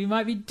already, we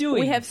might be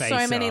doing. We have Face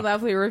so many Off.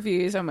 lovely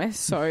reviews and we're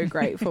so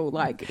grateful.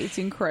 Like, it's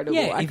incredible.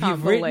 Yeah, I if can't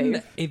you've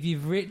believe. if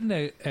you've written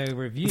a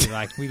review,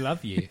 like, we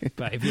love you,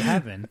 but if you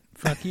haven't,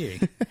 fuck you.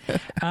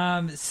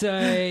 So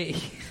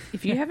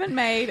If you haven't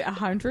made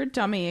 100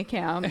 dummy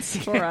accounts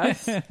for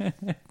us,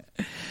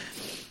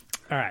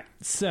 all right,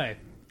 so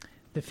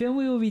the film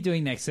we will be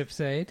doing next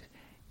episode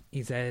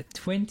is a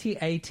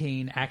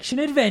 2018 action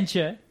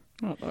adventure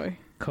uh-oh.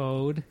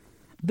 called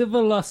The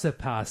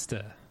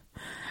Velocipaster.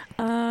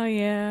 Oh,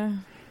 yeah.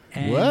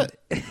 And What?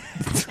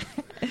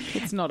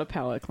 It's not a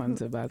palate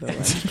cleanser, by the way.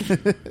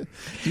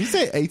 Did you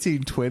say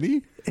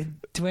 1820?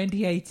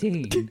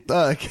 2018.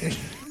 Oh, okay.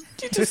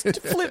 You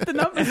just flip the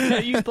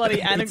numbers. You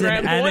bloody It's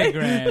anagram an boy.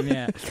 anagram,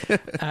 yeah.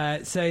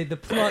 So the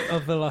plot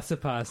of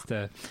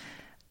Velocipaster.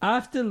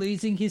 After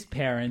losing his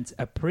parents,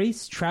 a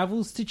priest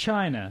travels to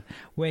China,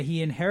 where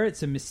he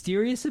inherits a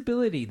mysterious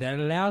ability that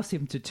allows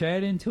him to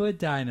turn into a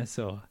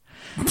dinosaur.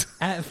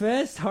 At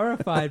first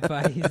horrified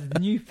by his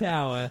new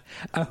power,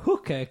 a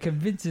hooker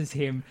convinces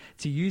him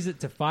to use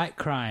it to fight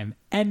crime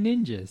and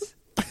ninjas.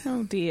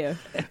 Oh, dear.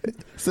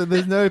 So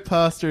there's no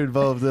pasta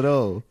involved at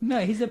all.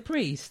 No, he's a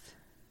priest.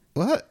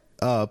 What?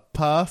 Oh,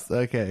 pasta?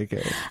 Okay.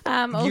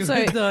 Also,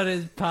 You thought it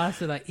was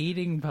pasta, like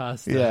eating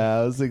pasta.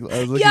 Yeah, I was looking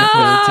yeah,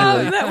 for it to,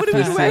 like, that would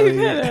have been way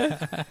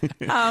facility.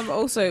 better.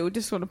 Also, we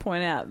just want to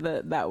point out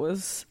that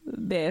was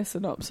their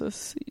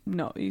synopsis,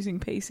 not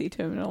using PC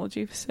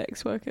terminology for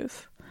sex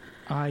workers.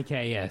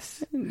 Okay,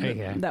 yes.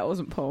 Okay. That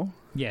wasn't Paul.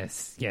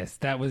 Yes.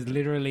 That was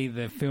literally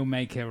the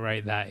filmmaker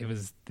wrote that. It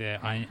was the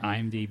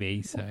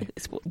IMDb, so.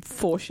 It's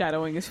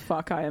foreshadowing as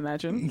fuck, I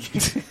imagine.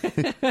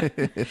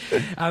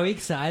 Are we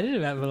excited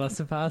about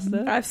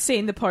Velocipaster? I've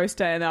seen the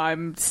poster and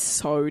I'm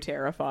so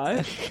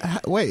terrified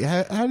Wait,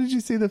 how did you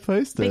see the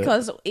poster?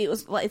 because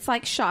it's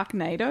like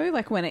Sharknado.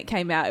 Like when it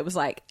came out, it was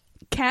like,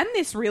 can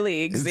this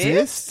really exist?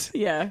 Exist?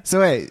 Yeah.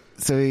 So wait,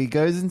 so he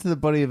goes into the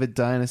body of a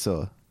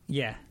dinosaur,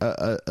 Yeah.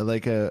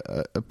 like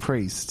a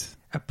priest.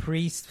 A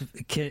priest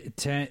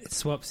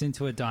swaps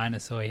into a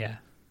dinosaur, yeah.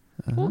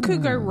 What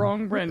could go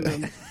wrong,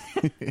 Brendan?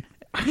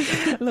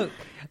 Look,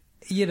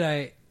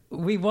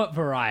 we want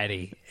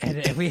variety. And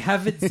if we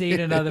haven't seen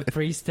another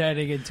priest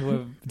turning into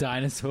a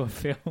dinosaur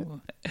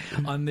film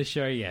on the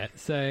show yet.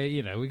 So,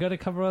 we got to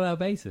cover all our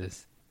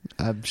bases.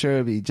 I'm sure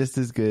it'll be just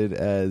as good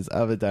as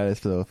other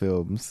dinosaur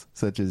films,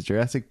 such as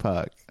Jurassic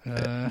Park.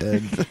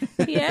 And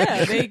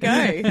Yeah, there you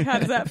go. How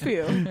does that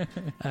feel?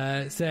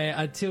 So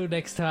until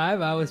next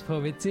time, I was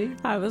Paul Mitzi.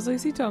 I was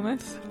Lucy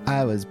Thomas.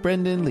 I was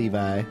Brendan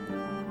Levi. Yay.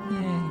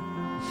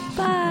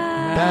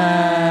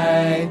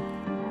 Bye.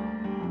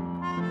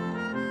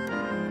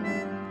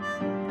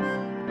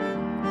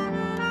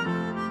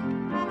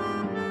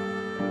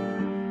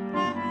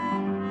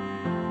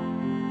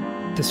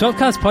 The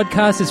Swapcast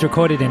podcast is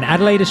recorded in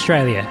Adelaide,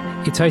 Australia.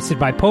 It's hosted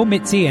by Paul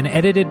Mitzi and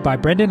edited by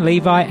Brendan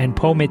Levi and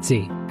Paul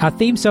Mitzi. Our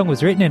theme song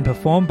was written and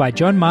performed by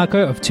John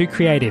Marco of Too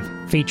Creative,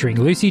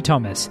 featuring Lucy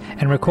Thomas,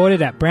 and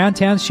recorded at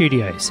Browntown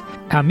Studios.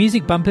 Our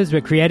music bumpers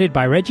were created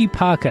by Reggie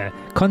Parker.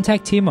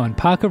 Contact him on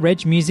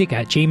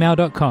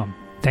parkerregmusic@gmail.com.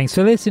 Thanks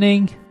for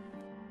listening.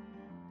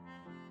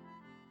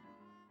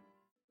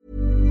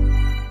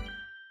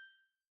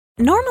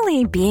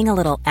 Normally, being a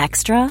little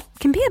extra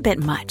can be a bit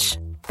much.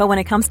 But when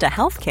it comes to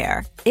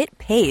healthcare, it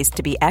pays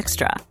to be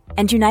extra.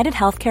 And United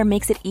Healthcare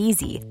makes it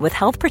easy with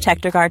Health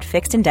Protector Guard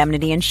fixed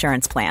indemnity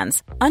insurance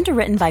plans.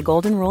 Underwritten by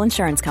Golden Rule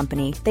Insurance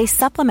Company, they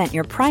supplement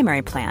your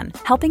primary plan,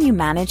 helping you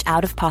manage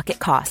out-of-pocket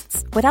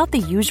costs without the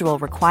usual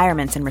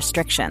requirements and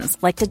restrictions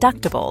like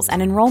deductibles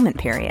and enrollment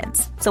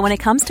periods. So when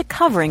it comes to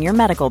covering your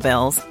medical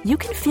bills, you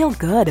can feel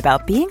good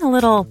about being a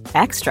little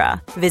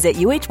extra. Visit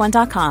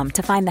UH1.com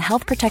to find the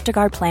Health Protector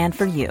Guard plan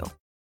for you.